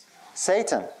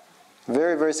Satan.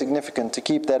 Very, very significant to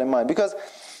keep that in mind. Because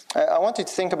I want you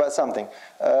to think about something.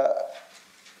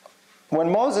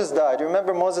 When Moses died, you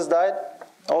remember Moses died?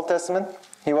 Old Testament.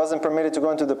 He wasn't permitted to go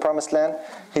into the promised land.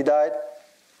 He died.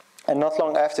 And not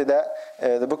long after that,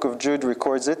 the book of Jude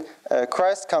records it.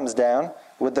 Christ comes down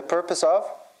with the purpose of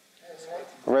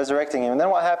resurrecting him. And then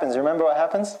what happens? Remember what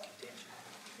happens?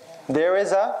 There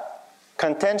is a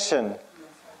contention.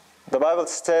 The Bible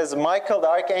says Michael, the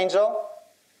archangel,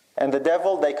 and the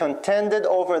devil, they contended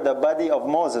over the body of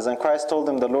Moses. And Christ told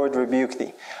them, "The Lord rebuke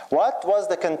thee." What was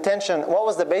the contention? What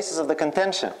was the basis of the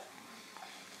contention?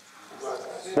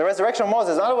 The resurrection of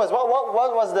Moses. In other words, what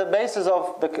was the basis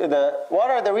of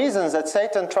what are the reasons that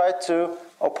Satan tried to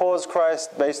oppose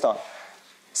Christ based on?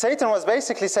 Satan was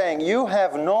basically saying, you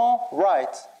have no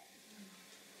right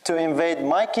to invade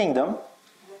my kingdom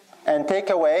and take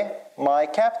away my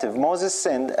captive. Moses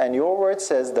sinned, and your word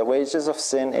says the wages of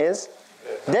sin is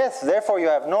death. Therefore, you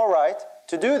have no right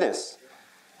to do this.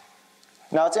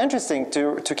 Now, it's interesting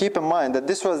to keep in mind that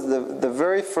this was the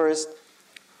very first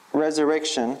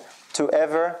resurrection to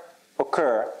ever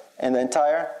occur in the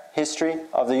entire history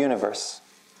of the universe.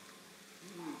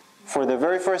 For the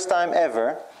very first time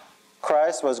ever,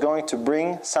 Christ was going to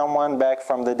bring someone back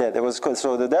from the dead. It was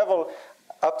so the devil,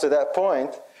 up to that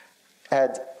point,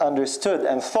 had understood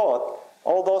and thought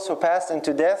all those who passed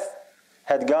into death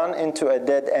had gone into a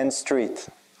dead-end street.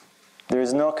 There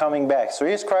is no coming back. So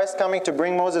here's Christ coming to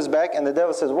bring Moses back, and the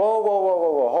devil says, whoa,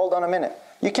 hold on a minute.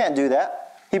 You can't do that.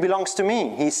 He belongs to me.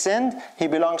 He sinned, he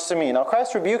belongs to me. Now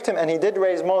Christ rebuked him, and he did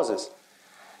raise Moses.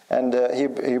 And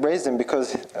he raised him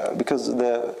because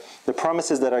the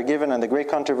promises that are given and the great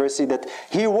controversy that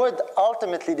he would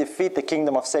ultimately defeat the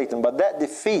kingdom of Satan. But that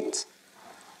defeat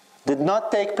did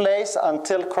not take place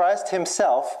until Christ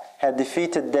himself had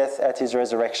defeated death at his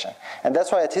resurrection. And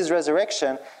that's why at his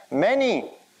resurrection,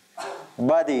 many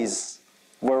bodies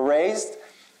were raised,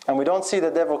 and we don't see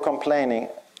the devil complaining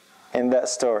in that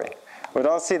story. We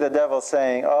don't see the devil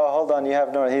saying, oh, hold on, you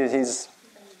have no... He's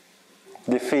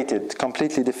defeated,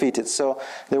 completely defeated. So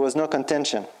there was no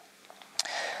contention.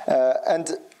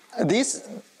 And these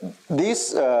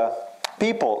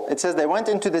people, it says they went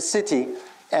into the city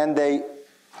and they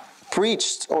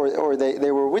preached, or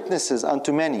they were witnesses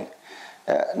unto many.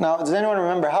 Now, does anyone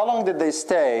remember, how long did they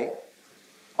stay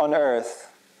on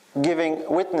earth giving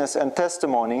witness and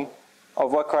testimony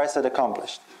of what Christ had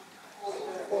accomplished?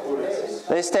 40 days.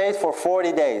 They stayed for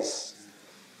 40 days.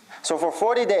 So for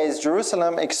 40 days,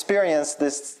 Jerusalem experienced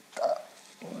this,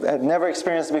 had never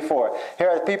experienced before. Here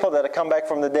are people that have come back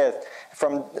from the dead,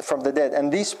 from the dead.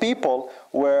 And these people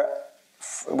were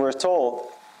told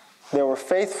they were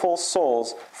faithful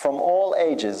souls from all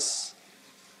ages.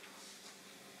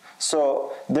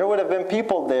 So there would have been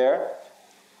people there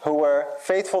who were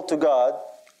faithful to God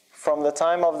from the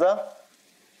time of the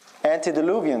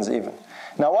antediluvians even.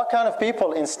 Now what kind of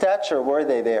people in stature were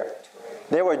they there?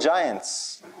 They were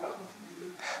giants.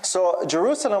 So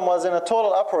Jerusalem was in a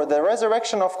total uproar. The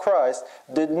resurrection of Christ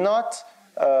did not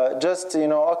just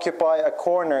occupy a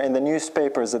corner in the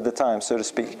newspapers at the time, so to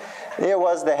speak. It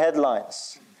was the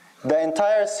headlines. The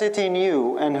entire city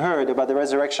knew and heard about the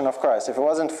resurrection of Christ. If it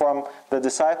wasn't from the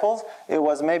disciples, it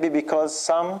was maybe because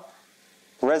some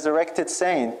resurrected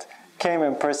saint came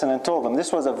in person and told them.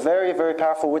 This was a very, very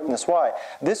powerful witness. Why?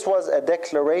 This was a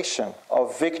declaration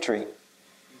of victory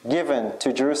given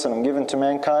to Jerusalem, given to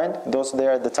mankind, those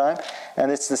there at the time.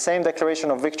 And it's the same declaration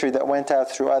of victory that went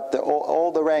out throughout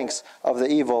all the ranks of the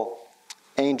evil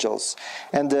angels.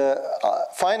 And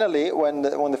finally, when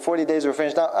the 40 days were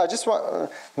finished, now I just want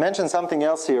to mention something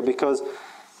else here, because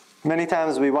many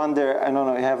times we wonder, I don't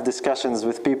know, we have discussions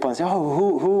with people and say,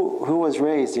 oh, who was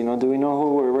raised? Do we know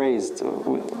who were raised?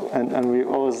 And we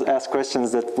always ask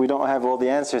questions that we don't have all the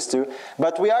answers to.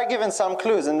 But we are given some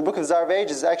clues. And the book of Desire of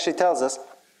Ages actually tells us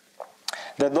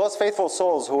that those faithful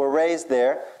souls who were raised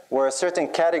there were a certain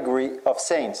category of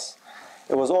saints.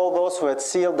 It was all those who had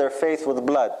sealed their faith with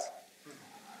blood.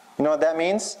 You know what that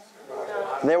means?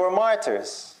 They were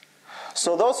martyrs.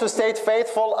 So those who stayed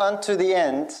faithful unto the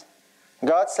end,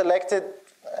 God selected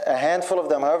a handful of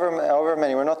them, however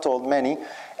many, we're not told many,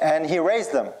 and He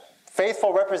raised them,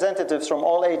 faithful representatives from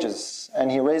all ages, and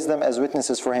He raised them as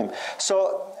witnesses for Him.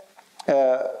 So,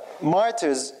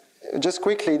 martyrs, just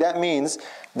quickly, that means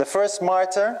the first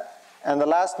martyr and the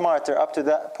last martyr up to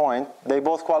that point, they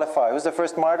both qualify. Who's the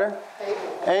first martyr?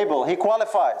 Abel. He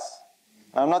qualifies.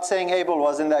 I'm not saying Abel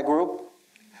was in that group,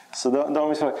 so don't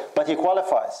misquote, but he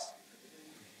qualifies.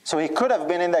 So he could have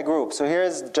been in that group. So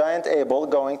here's giant Abel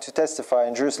going to testify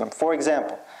in Jerusalem, for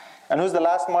example. And who's the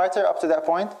last martyr up to that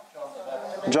point?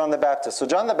 John the Baptist. So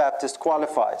John the Baptist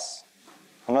qualifies.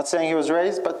 I'm not saying he was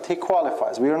raised, but he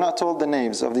qualifies. We are not told the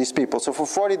names of these people. So for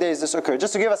 40 days this occurred.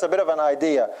 Just to give us a bit of an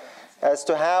idea as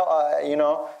to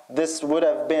how, this would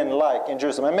have been like in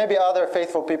Jerusalem. And maybe other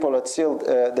faithful people had sealed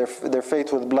their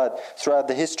faith with blood throughout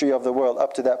the history of the world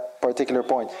up to that particular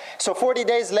point. So 40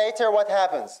 days later, what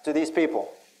happens to these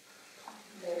people?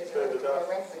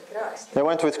 They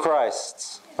went with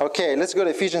Christ. Okay, let's go to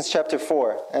Ephesians chapter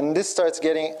 4. And this starts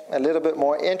getting a little bit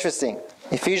more interesting.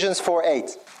 Ephesians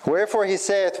 4:8. Wherefore he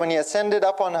saith, when he ascended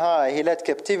up on high, he led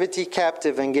captivity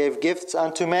captive and gave gifts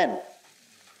unto men.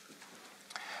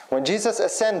 When Jesus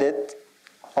ascended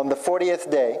on the 40th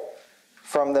day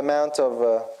from the Mount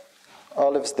of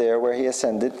Olives there where he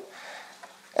ascended,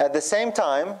 at the same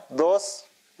time, those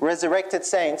resurrected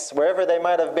saints, wherever they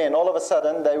might have been, all of a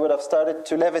sudden they would have started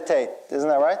to levitate. Isn't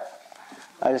that right?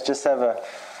 I just have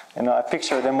a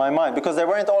picture in my mind, because they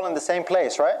weren't all in the same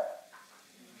place, right?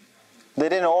 They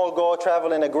didn't all go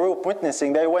travel in a group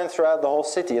witnessing. They went throughout the whole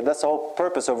city. That's the whole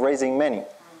purpose of raising many.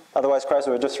 Otherwise, Christ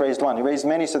would have just raised one. He raised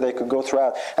many so they could go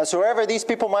throughout. And so wherever these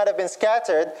people might have been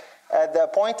scattered, at the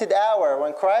appointed hour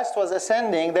when Christ was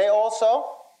ascending, they also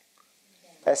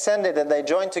ascended, and they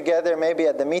joined together maybe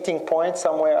at the meeting point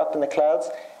somewhere up in the clouds.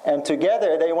 And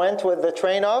together they went with the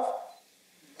train of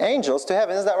angels to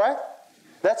heaven. Is that right?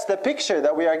 That's the picture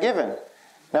that we are given.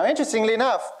 Now, interestingly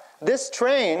enough, this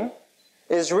train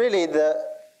is really the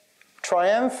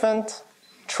triumphant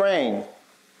train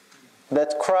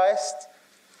that Christ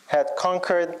had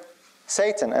conquered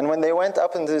Satan. And when they went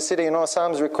up into the city,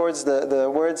 Psalms records the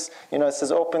words, it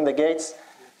says, open the gates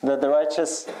that the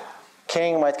righteous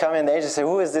king might come in, the angels say,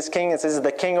 who is this king? It says,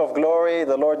 the King of glory,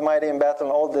 the Lord mighty in battle,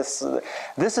 and all this.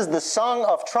 This is the song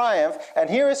of triumph, and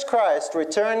here is Christ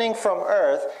returning from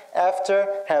earth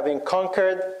after having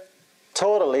conquered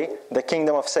totally the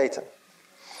kingdom of Satan.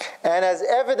 And as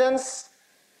evidence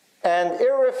and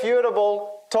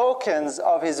irrefutable tokens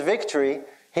of his victory,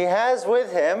 he has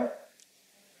with him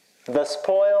the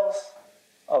spoils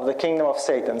of the kingdom of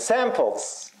Satan,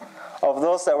 samples of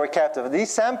those that were captive.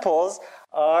 These samples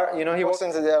are, he walks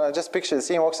into just picture the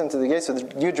scene, he walks into the gates of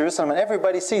the New Jerusalem, and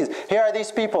everybody sees, here are these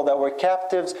people that were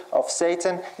captives of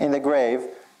Satan in the grave,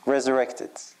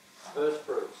 resurrected. First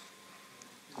fruits.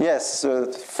 Yes,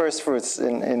 first fruits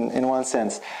in one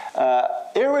sense.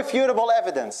 Irrefutable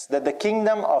evidence that the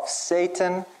kingdom of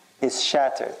Satan is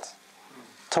shattered,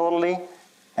 totally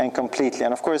and completely.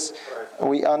 And of course,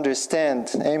 we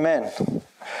understand, amen,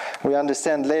 we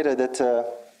understand later that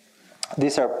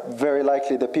these are very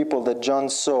likely the people that John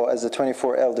saw as the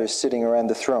 24 elders sitting around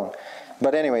the throne.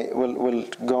 But anyway, we'll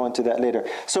go into that later.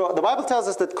 So the Bible tells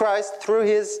us that Christ, through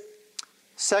his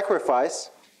sacrifice,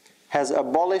 has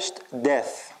abolished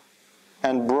death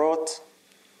and brought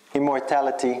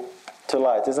immortality to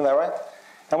light. Isn't that right?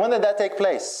 And when did that take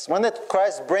place? When did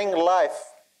Christ bring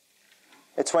life?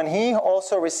 It's when he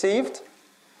also received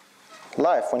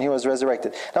life, when he was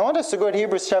resurrected. Now I want us to go to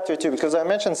Hebrews chapter 2, because I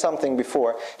mentioned something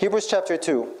before. Hebrews chapter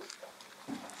 2.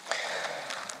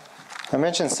 I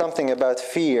mentioned something about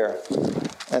fear,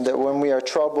 and that when we are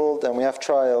troubled and we have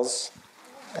trials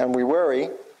and we worry,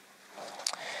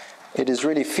 it is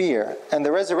really fear. And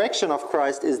the resurrection of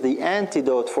Christ is the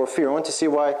antidote for fear. I want to see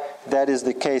why that is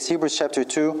the case. Hebrews chapter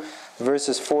 2,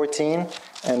 verses 14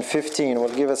 and 15 will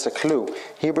give us a clue.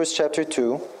 Hebrews chapter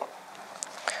 2,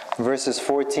 verses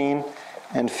 14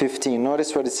 and 15.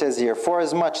 Notice what it says here. For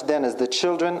as much then as the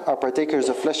children are partakers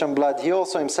of flesh and blood, he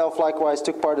also himself likewise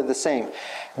took part of the same,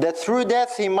 that through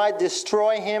death he might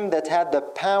destroy him that had the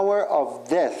power of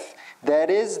death, that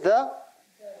is the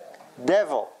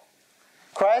devil.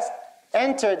 Christ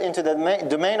entered into the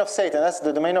domain of Satan, that's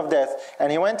the domain of death,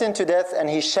 and he went into death and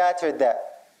he shattered that.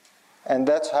 And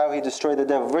that's how he destroyed the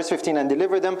devil. Verse 15, and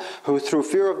delivered them who through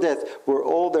fear of death were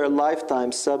all their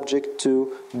lifetime subject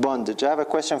to bondage. I have a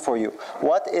question for you.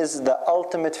 What is the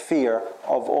ultimate fear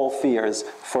of all fears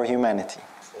for humanity?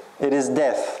 It is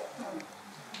death.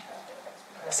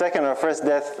 Second or first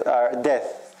death are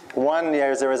death. One,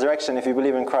 there is a resurrection if you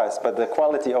believe in Christ, but the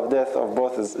quality of death of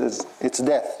both is it's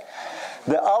death.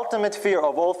 The ultimate fear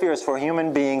of all fears for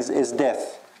human beings is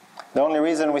death. The only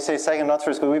reason we say second, not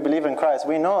first, because we believe in Christ.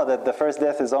 We know that the first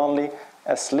death is only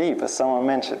asleep, as someone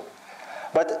mentioned.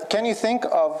 But can you think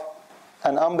of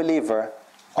an unbeliever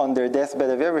on their deathbed?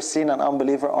 Have you ever seen an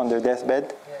unbeliever on their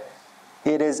deathbed?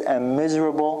 It is a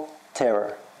miserable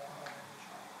terror.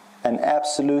 An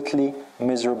absolutely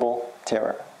miserable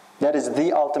terror. That is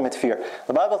the ultimate fear.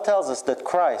 The Bible tells us that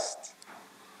Christ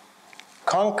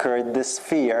conquered this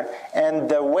fear, and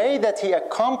the way that he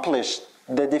accomplished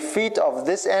the defeat of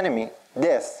this enemy,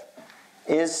 death,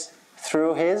 is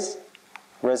through his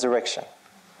resurrection.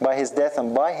 By his death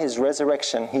and by his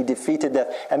resurrection, he defeated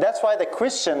death. And that's why the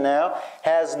Christian now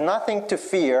has nothing to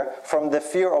fear from the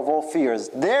fear of all fears.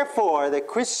 Therefore, the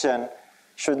Christian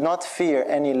should not fear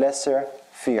any lesser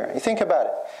fear. You think about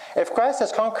it. If Christ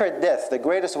has conquered death, the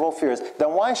greatest of all fears, then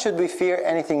why should we fear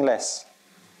anything less?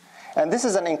 And this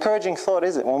is an encouraging thought,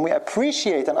 isn't it? When we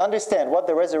appreciate and understand what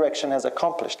the resurrection has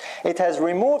accomplished. It has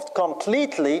removed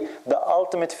completely the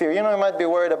ultimate fear. You might be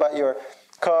worried about your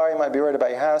car, you might be worried about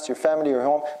your house, your family, your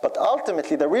home, but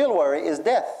ultimately the real worry is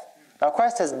death. Now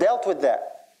Christ has dealt with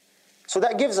that. So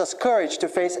that gives us courage to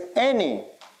face any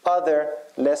other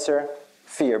lesser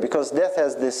fear, because death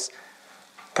has this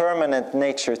permanent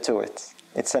nature to it.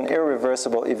 It's an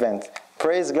irreversible event.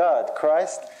 Praise God,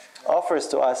 Christ offers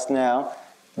to us now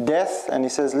death, and he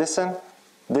says, listen,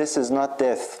 this is not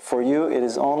death. For you, it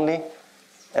is only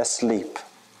asleep.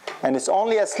 And it's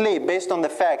only asleep based on the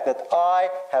fact that I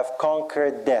have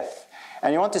conquered death.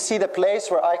 And you want to see the place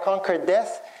where I conquered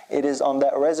death? It is on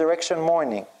that resurrection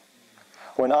morning,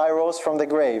 when I rose from the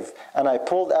grave and I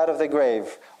pulled out of the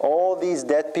grave all these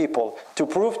dead people to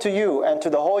prove to you and to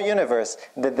the whole universe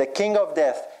that the king of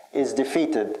death is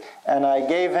defeated. And I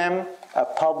gave him a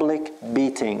public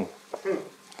beating.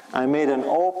 I made an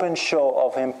open show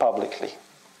of him publicly.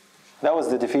 That was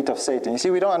the defeat of Satan. You see,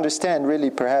 we don't understand really,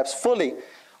 perhaps, fully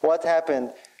what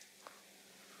happened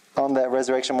on that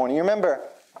resurrection morning. You remember,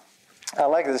 I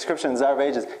like the description in Desire of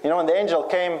Ages. When the angel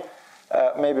came,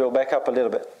 maybe we'll back up a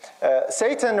little bit.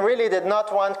 Satan really did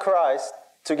not want Christ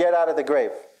to get out of the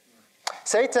grave.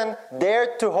 Satan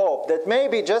dared to hope that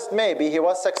maybe, just maybe, he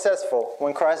was successful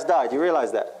when Christ died. You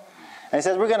realize that? And he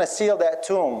says, we're going to seal that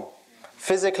tomb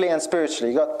physically and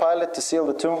spiritually. He got Pilate to seal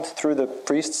the tomb through the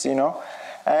priests,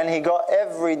 And he got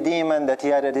every demon that he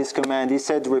had at his command. He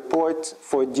said, report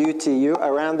for duty, you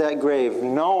around that grave.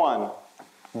 No one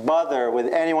bother with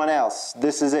anyone else.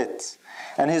 This is it.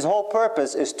 And his whole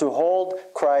purpose is to hold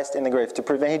Christ in the grave, to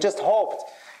prevent. He just hoped.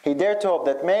 He dared to hope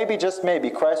that maybe, just maybe,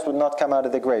 Christ would not come out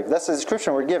of the grave. That's the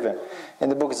description we're given in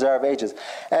the book Desire of Ages.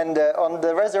 And on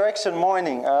the resurrection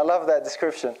morning, I love that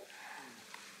description.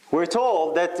 We're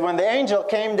told that when the angel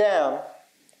came down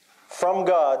from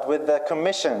God with the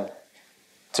commission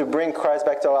to bring Christ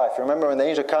back to life. Remember when the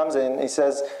angel comes in, he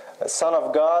says, Son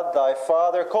of God, thy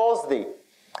Father calls thee.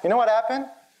 You know what happened?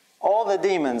 All the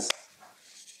demons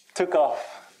took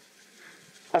off.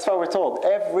 That's what we're told.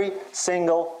 Every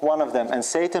single one of them. And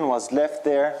Satan was left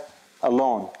there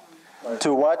alone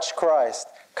to watch Christ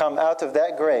come out of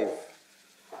that grave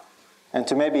and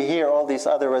to maybe hear all these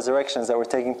other resurrections that were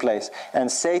taking place.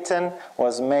 And Satan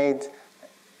was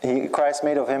Christ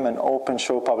made of him an open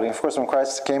show public. Of course, when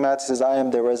Christ came out, he says, I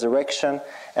am the resurrection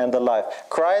and the life.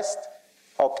 Christ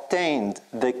obtained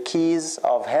the keys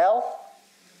of hell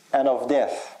and of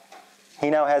death. He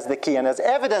now has the key. And as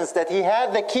evidence that he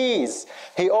had the keys,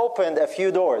 he opened a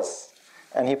few doors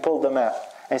and he pulled them out.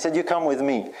 And he said, you come with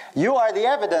me. You are the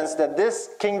evidence that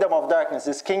this kingdom of darkness,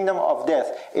 this kingdom of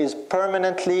death, is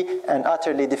permanently and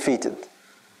utterly defeated.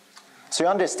 So you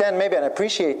understand maybe and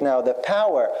appreciate now the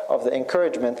power of the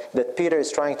encouragement that Peter is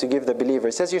trying to give the believer.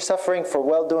 He says you're suffering for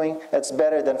well-doing, that's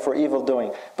better than for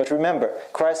evil-doing. But remember,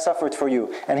 Christ suffered for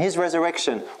you. And his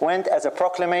resurrection went as a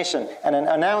proclamation and an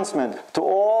announcement to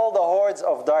all the hordes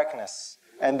of darkness.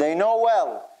 And they know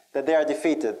well that they are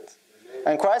defeated.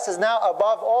 And Christ is now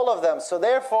above all of them. So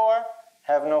therefore,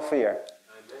 have no fear.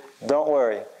 Don't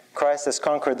worry. Christ has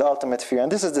conquered the ultimate fear.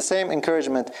 And this is the same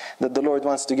encouragement that the Lord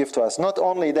wants to give to us. Not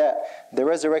only that, the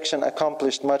resurrection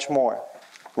accomplished much more.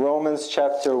 Romans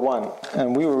chapter 1.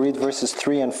 And we will read verses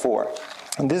 3 and 4.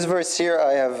 And this verse here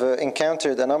I have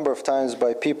encountered a number of times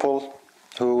by people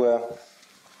who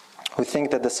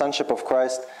think that the sonship of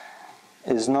Christ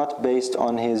is not based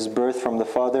on his birth from the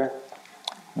Father,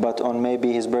 but on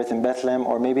maybe his birth in Bethlehem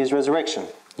or maybe his resurrection.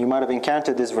 You might have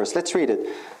encountered this verse. Let's read it.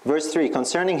 Verse 3,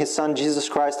 concerning his Son, Jesus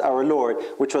Christ our Lord,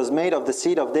 which was made of the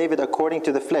seed of David according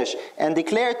to the flesh, and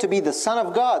declared to be the Son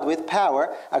of God with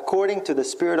power, according to the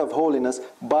Spirit of holiness,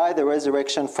 by the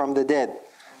resurrection from the dead.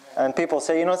 And people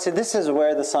say, see, this is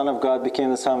where the Son of God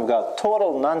became the Son of God.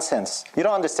 Total nonsense. You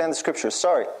don't understand the Scriptures.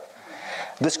 Sorry.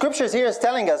 The Scriptures here is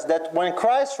telling us that when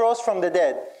Christ rose from the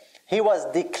dead, he was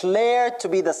declared to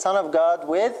be the Son of God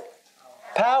with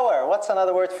power. What's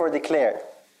another word for declared?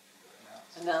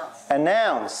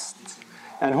 Announced.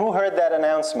 And who heard that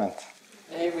announcement?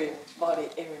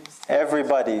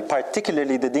 Everybody,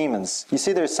 particularly the demons. You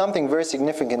see, there's something very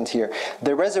significant here.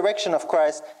 The resurrection of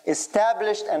Christ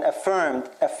established and affirmed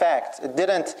a fact. It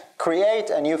didn't create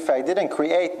a new fact. It didn't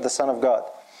create the Son of God.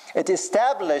 It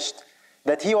established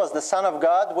that he was the Son of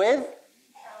God with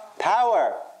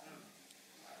power.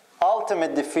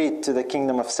 Ultimate defeat to the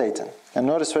kingdom of Satan. And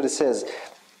notice what it says.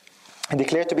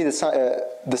 Declared to be the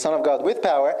Son of God with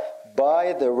power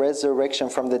by the resurrection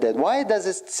from the dead. Why does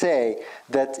it say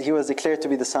that he was declared to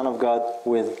be the Son of God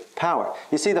with power?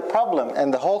 You see, the problem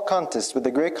and the whole contest with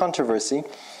the great controversy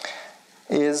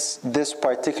is this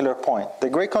particular point. The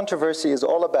great controversy is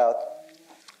all about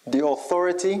the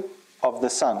authority of the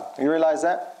Son. You realize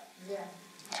that? Yeah.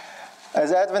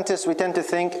 As Adventists, we tend to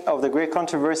think of the great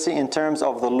controversy in terms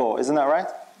of the law. Isn't that right?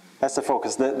 That's the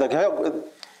focus.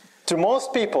 To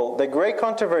most people, the great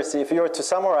controversy, if you were to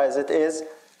summarize it, is,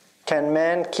 can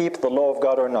man keep the law of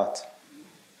God or not?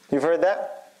 You've heard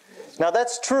that? Now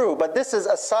that's true, but this is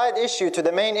a side issue to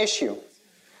the main issue.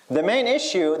 The main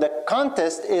issue, the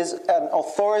contest, is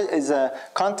a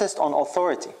contest on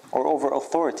authority, or over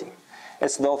authority.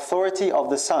 It's the authority of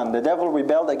the Son. The devil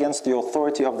rebelled against the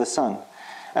authority of the Son.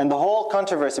 And the whole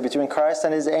controversy between Christ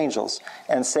and his angels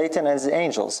and Satan and his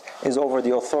angels is over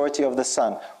the authority of the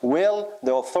Son. Will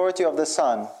the authority of the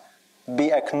Son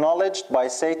be acknowledged by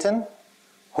Satan,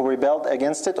 who rebelled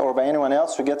against it, or by anyone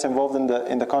else who gets involved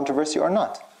in the controversy, or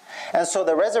not? And so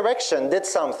the resurrection did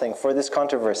something for this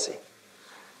controversy.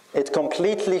 It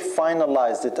completely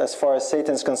finalized it as far as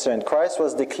Satan is concerned. Christ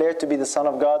was declared to be the Son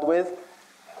of God with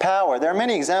power. There are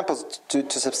many examples to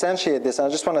substantiate this, and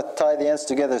I just want to tie the ends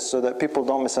together so that people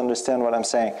don't misunderstand what I'm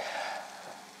saying.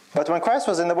 But when Christ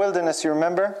was in the wilderness, you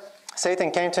remember, Satan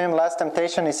came to him, last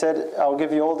temptation, he said, I'll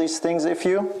give you all these things if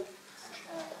you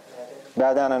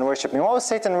bow down and worship me. What was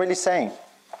Satan really saying?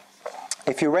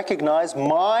 If you recognize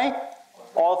my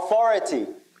authority,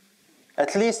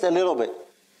 at least a little bit,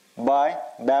 by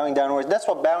bowing down and worshiping. That's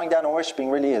what bowing down and worshiping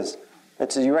really is.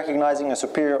 It's you recognizing a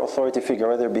superior authority figure,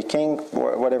 whether it be king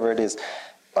or whatever it is.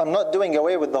 I'm not doing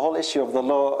away with the whole issue of the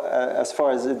law as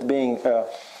far as it being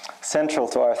central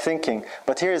to our thinking,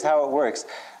 but here's how it works.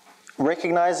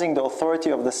 Recognizing the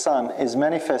authority of the Son is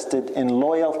manifested in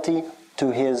loyalty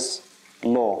to His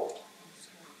law.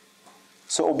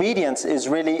 So obedience is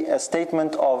really a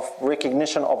statement of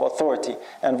recognition of authority,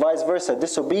 and vice versa.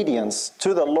 Disobedience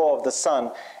to the law of the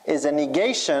Son is a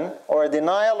negation or a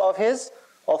denial of His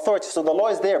authority. So the law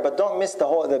is there, but don't miss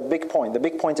the big point. The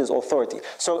big point is authority.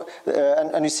 So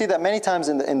and you see that many times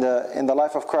in the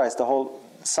life of Christ, the whole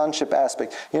sonship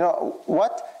aspect. You know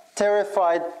what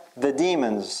terrified the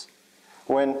demons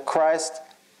when Christ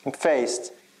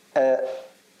faced a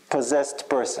possessed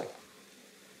person?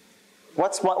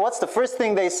 What's the first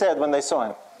thing they said when they saw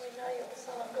him?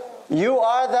 You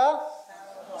are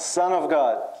the Son of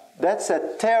God. That's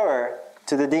a terror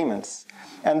to the demons.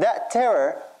 And that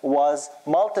terror was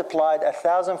multiplied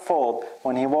 1,000-fold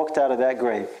when he walked out of that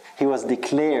grave. He was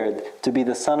declared to be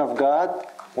the Son of God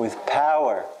with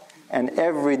power. And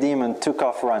every demon took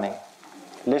off running.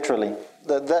 Literally.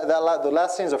 The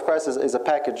last scenes of Christ is a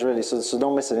package, really, so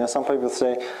don't miss it. You know, some people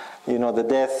say, the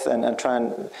death and try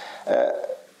and...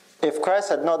 if Christ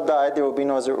had not died, there would be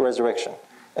no resurrection.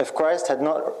 If Christ had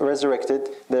not resurrected,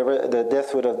 the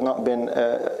death would have not been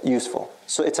useful.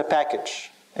 So it's a package.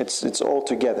 It's all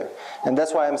together. And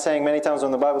that's why I'm saying many times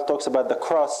when the Bible talks about the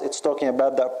cross, it's talking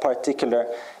about that particular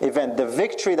event. The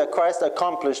victory that Christ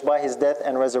accomplished by His death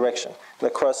and resurrection. The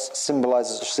cross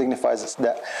symbolizes or signifies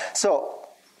that. So,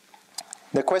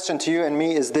 the question to you and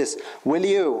me is this. Will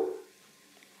you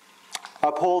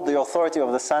uphold the authority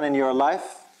of the Son in your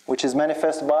life, which is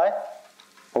manifest by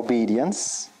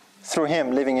obedience, through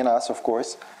Him living in us, of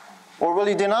course, or will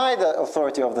you deny the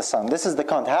authority of the Son? This is the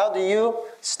How do you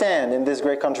stand in this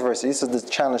great controversy? This is the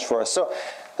challenge for us. So,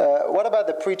 what about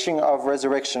the preaching of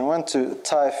resurrection? I want to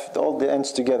tie all the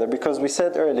ends together, because we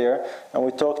said earlier, and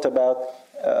we talked about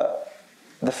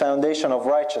the foundation of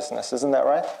righteousness. Isn't that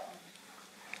right?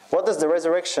 What does the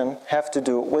resurrection have to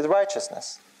do with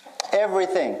righteousness?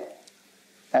 Everything.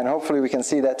 And hopefully we can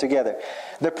see that together.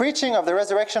 The preaching of the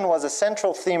resurrection was a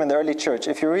central theme in the early church.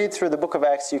 If you read through the book of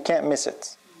Acts, you can't miss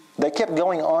it. They kept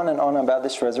going on and on about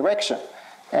this resurrection.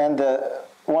 And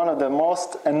one of the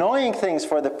most annoying things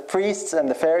for the priests and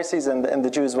the Pharisees and the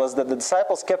Jews was that the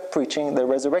disciples kept preaching the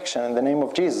resurrection in the name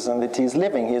of Jesus, and that He is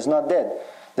living, He is not dead.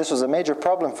 This was a major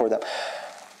problem for them.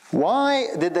 Why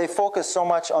did they focus so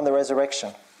much on the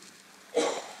resurrection?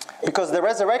 Because the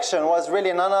resurrection was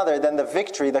really none other than the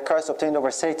victory that Christ obtained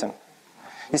over Satan.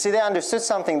 You see, they understood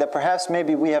something that perhaps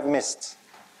maybe we have missed.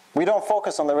 We don't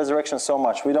focus on the resurrection so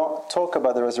much. We don't talk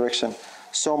about the resurrection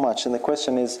so much. And the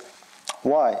question is,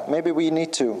 why? Maybe we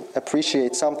need to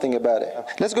appreciate something about it.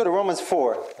 Let's go to Romans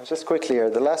 4. Just quickly here,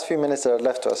 the last few minutes that are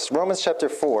left to us. Romans chapter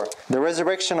 4. The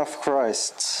resurrection of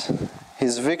Christ.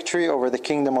 His victory over the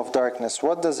kingdom of darkness.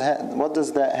 What does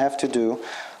that have to do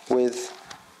with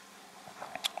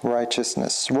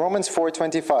righteousness? Romans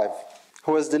 4:25.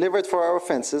 Who was delivered for our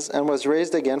offenses and was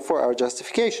raised again for our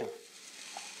justification.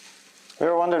 You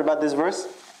ever wondered about this verse?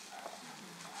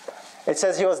 It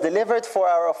says He was delivered for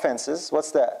our offenses.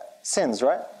 What's that? Sins,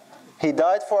 right? He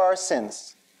died for our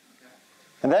sins.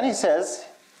 And then He says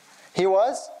He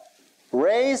was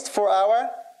raised for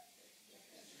our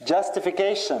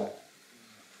justification.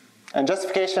 And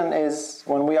justification is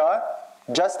when we are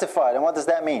justified. And what does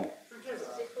that mean?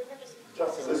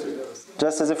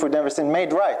 Just as if we'd never sinned.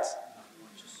 Made right.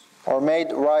 Or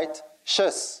made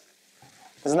righteous.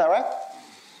 Isn't that right?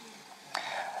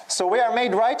 So we are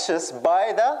made righteous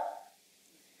by the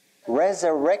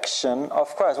resurrection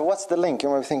of Christ. Well, what's the link? You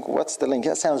might think, what's the link?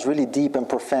 That sounds really deep and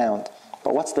profound.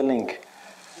 But what's the link?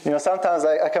 Sometimes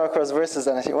I come across verses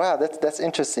and I think, wow, that's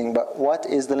interesting. But what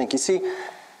is the link? You see,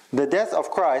 the death of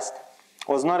Christ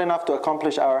was not enough to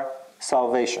accomplish our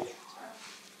salvation.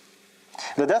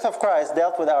 The death of Christ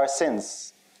dealt with our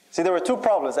sins. See, there were two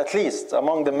problems, at least,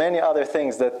 among the many other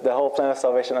things that the whole plan of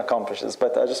salvation accomplishes.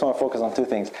 But I just want to focus on two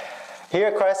things. Here,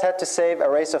 Christ had to save a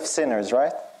race of sinners,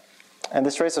 right? And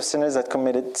this race of sinners had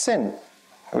committed sin.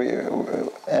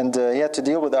 And He had to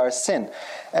deal with our sin.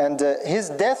 And His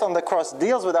death on the cross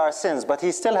deals with our sins, but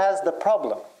He still has the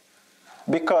problem.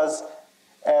 Because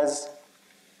as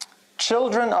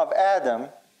children of Adam,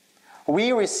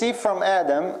 we receive from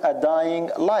Adam a dying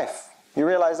life. You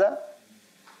realize that?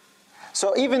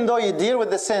 So even though you deal with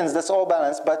the sins, that's all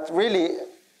balanced, but really,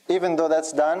 even though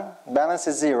that's done, balance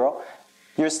is zero,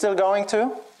 you're still going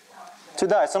to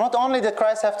die. So not only did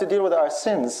Christ have to deal with our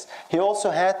sins, He also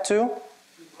had to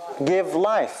give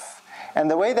life. And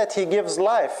the way that He gives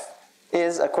life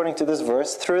is, according to this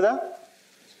verse, through the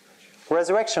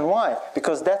resurrection. Why?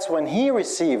 Because that's when He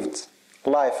received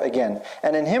life again.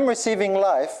 And in Him receiving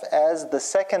life as the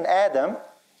second Adam,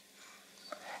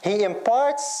 He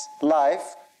imparts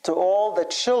life to all the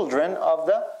children of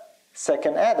the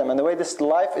second Adam. And the way this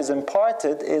life is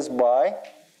imparted is by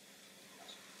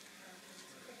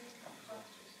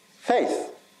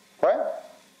faith. Right?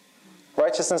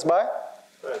 Righteousness by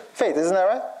faith. Isn't that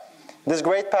right? This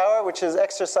great power which is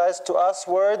exercised to us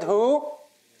word who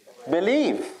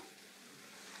believe.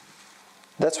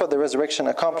 That's what the resurrection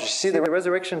accomplished. See, the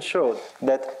resurrection showed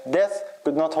that death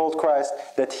could not hold Christ,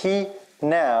 that He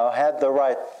now had the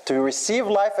right to receive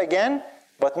life again,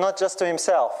 but not just to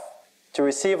Himself. To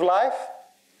receive life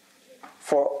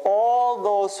for all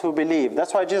those who believe.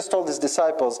 That's why Jesus told His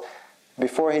disciples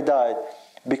before He died,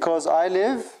 because I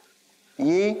live,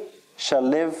 ye shall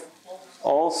live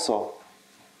also.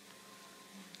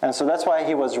 And so that's why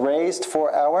He was raised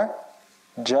for our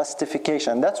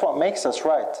justification. That's what makes us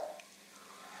right.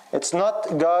 It's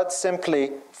not God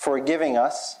simply forgiving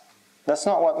us. That's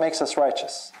not what makes us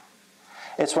righteous.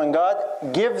 It's when God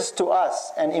gives to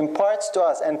us and imparts to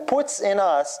us and puts in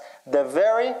us the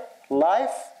very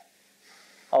life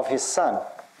of His Son.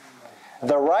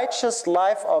 The righteous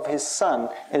life of His Son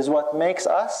is what makes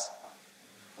us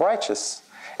righteous.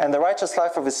 And the righteous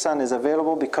life of His Son is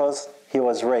available because He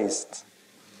was raised.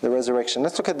 The resurrection.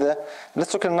 Let's look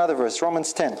at another verse,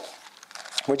 Romans 10.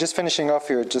 We're just finishing off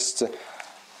here just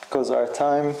because our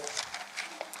time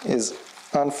is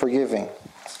unforgiving.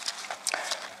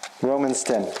 Romans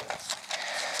 10.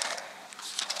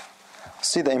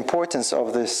 See the importance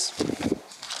of this.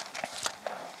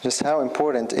 Just how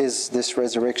important is this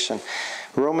resurrection.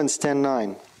 Romans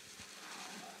 10:9.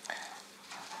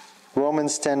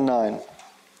 Romans 10:9.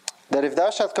 That if thou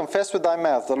shalt confess with thy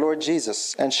mouth the Lord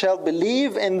Jesus, and shalt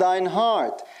believe in thine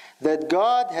heart that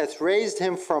God hath raised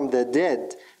Him from the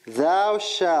dead, thou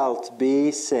shalt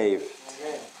be saved.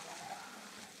 Amen.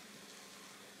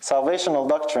 Salvational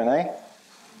doctrine, eh?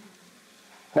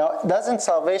 Now, doesn't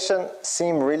salvation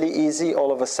seem really easy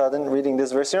all of a sudden, reading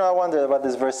this verse? You know, I wonder about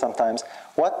this verse sometimes.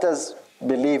 What does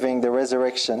believing the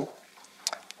resurrection,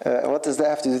 what does that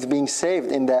have to do with being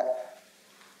saved, in that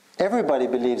everybody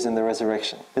believes in the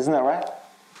resurrection? Isn't that right?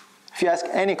 If you ask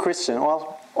any Christian,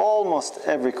 well, almost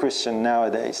every Christian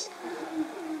nowadays,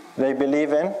 they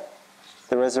believe in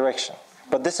the resurrection.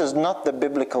 But this is not the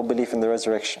biblical belief in the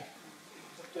resurrection.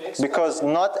 Because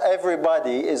not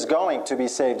everybody is going to be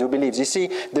saved who believes. You see,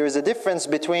 there is a difference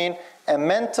between a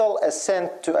mental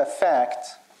assent to a fact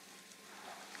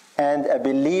and a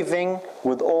believing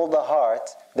with all the heart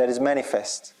that is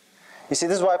manifest. You see,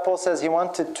 this is why Paul says he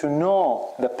wanted to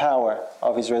know the power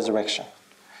of his resurrection,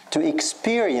 to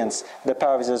experience the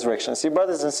power of his resurrection. See,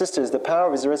 brothers and sisters, the power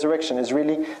of his resurrection is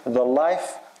really the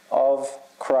life of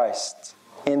Christ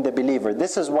in the believer.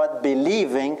 This is what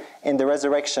believing in the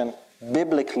resurrection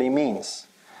biblically means.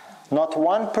 Not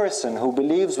one person who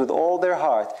believes with all their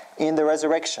heart in the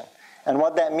resurrection, and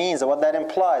what that means and what that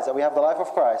implies, that we have the life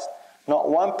of Christ, not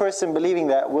one person believing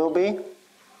that will be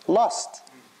lost.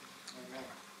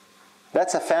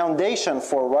 That's a foundation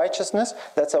for righteousness.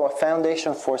 That's a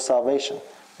foundation for salvation.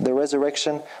 The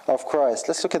resurrection of Christ.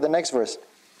 Let's look at the next verse.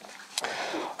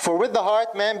 For with the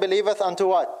heart man believeth unto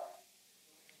what?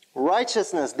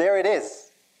 Righteousness. There it is.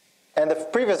 And the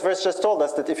previous verse just told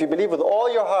us that if you believe with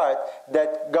all your heart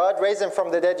that God raised Him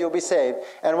from the dead, you'll be saved.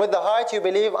 And with the heart you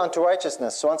believe unto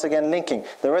righteousness. So once again, linking.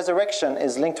 The resurrection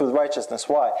is linked with righteousness.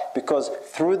 Why? Because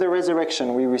through the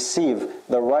resurrection we receive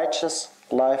the righteous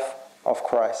life of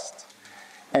Christ.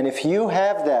 And if you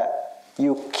have that,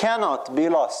 you cannot be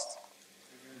lost.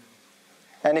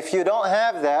 And if you don't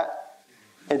have that,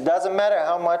 it doesn't matter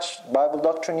how much Bible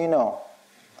doctrine you know.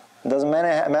 It doesn't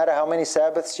matter how many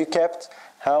Sabbaths you kept,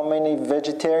 how many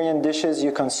vegetarian dishes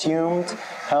you consumed,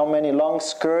 how many long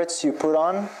skirts you put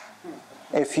on.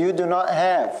 If you do not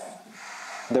have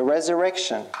the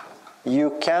resurrection,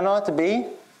 you cannot be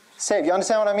saved. You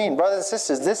understand what I mean? Brothers and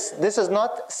sisters, this is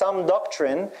not some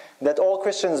doctrine that all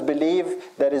Christians believe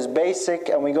that is basic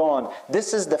and we go on.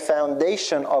 This is the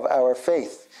foundation of our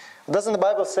faith. Doesn't the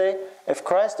Bible say, if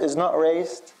Christ is not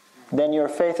raised, then your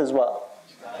faith is what?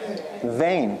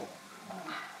 Vain.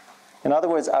 In other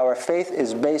words, our faith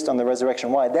is based on the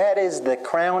resurrection. Why? That is the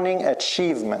crowning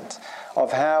achievement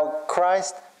of how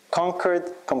Christ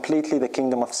conquered completely the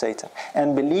kingdom of Satan.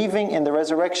 And believing in the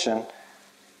resurrection,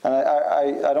 and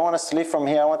I don't want us to leave from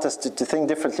here, I want us to think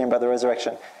differently about the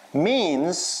resurrection,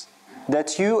 means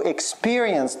that you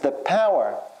experience the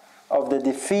power of the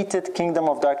defeated kingdom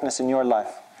of darkness in your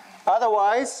life.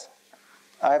 Otherwise,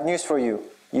 I have news for you.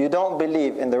 you don't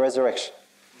believe in the resurrection,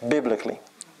 biblically.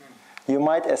 You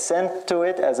might assent to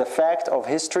it as a fact of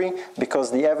history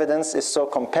because the evidence is so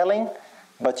compelling,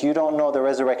 but you don't know the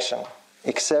resurrection,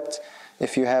 except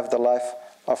if you have the life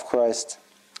of Christ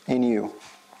in you.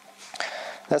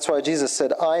 That's why Jesus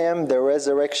said, I am the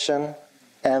resurrection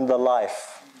and the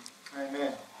life.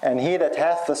 Amen. And he that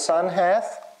hath the Son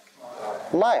hath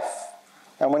life.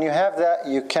 And when you have that,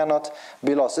 you cannot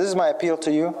be lost. This is my appeal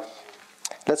to you.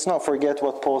 Let's not forget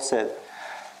what Paul said.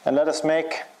 And let us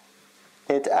make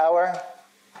it our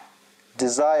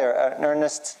desire, an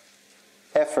earnest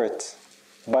effort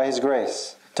by His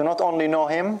grace to not only know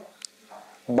Him,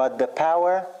 but the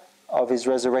power of His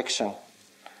resurrection.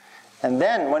 And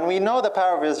then, when we know the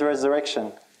power of His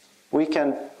resurrection, we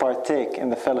can partake in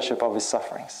the fellowship of His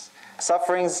sufferings.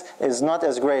 Sufferings is not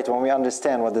as great when we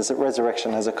understand what this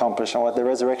resurrection has accomplished and what the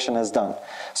resurrection has done.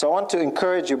 So I want to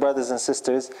encourage you, brothers and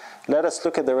sisters, let us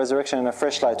look at the resurrection in a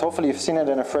fresh light. Hopefully you've seen it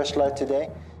in a fresh light today.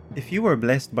 If you were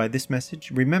blessed by this message,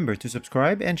 remember to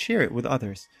subscribe and share it with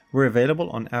others. We're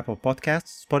available on Apple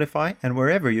Podcasts, Spotify, and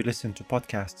wherever you listen to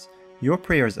podcasts. Your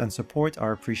prayers and support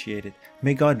are appreciated.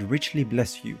 May God richly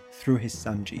bless you through His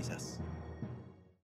Son, Jesus.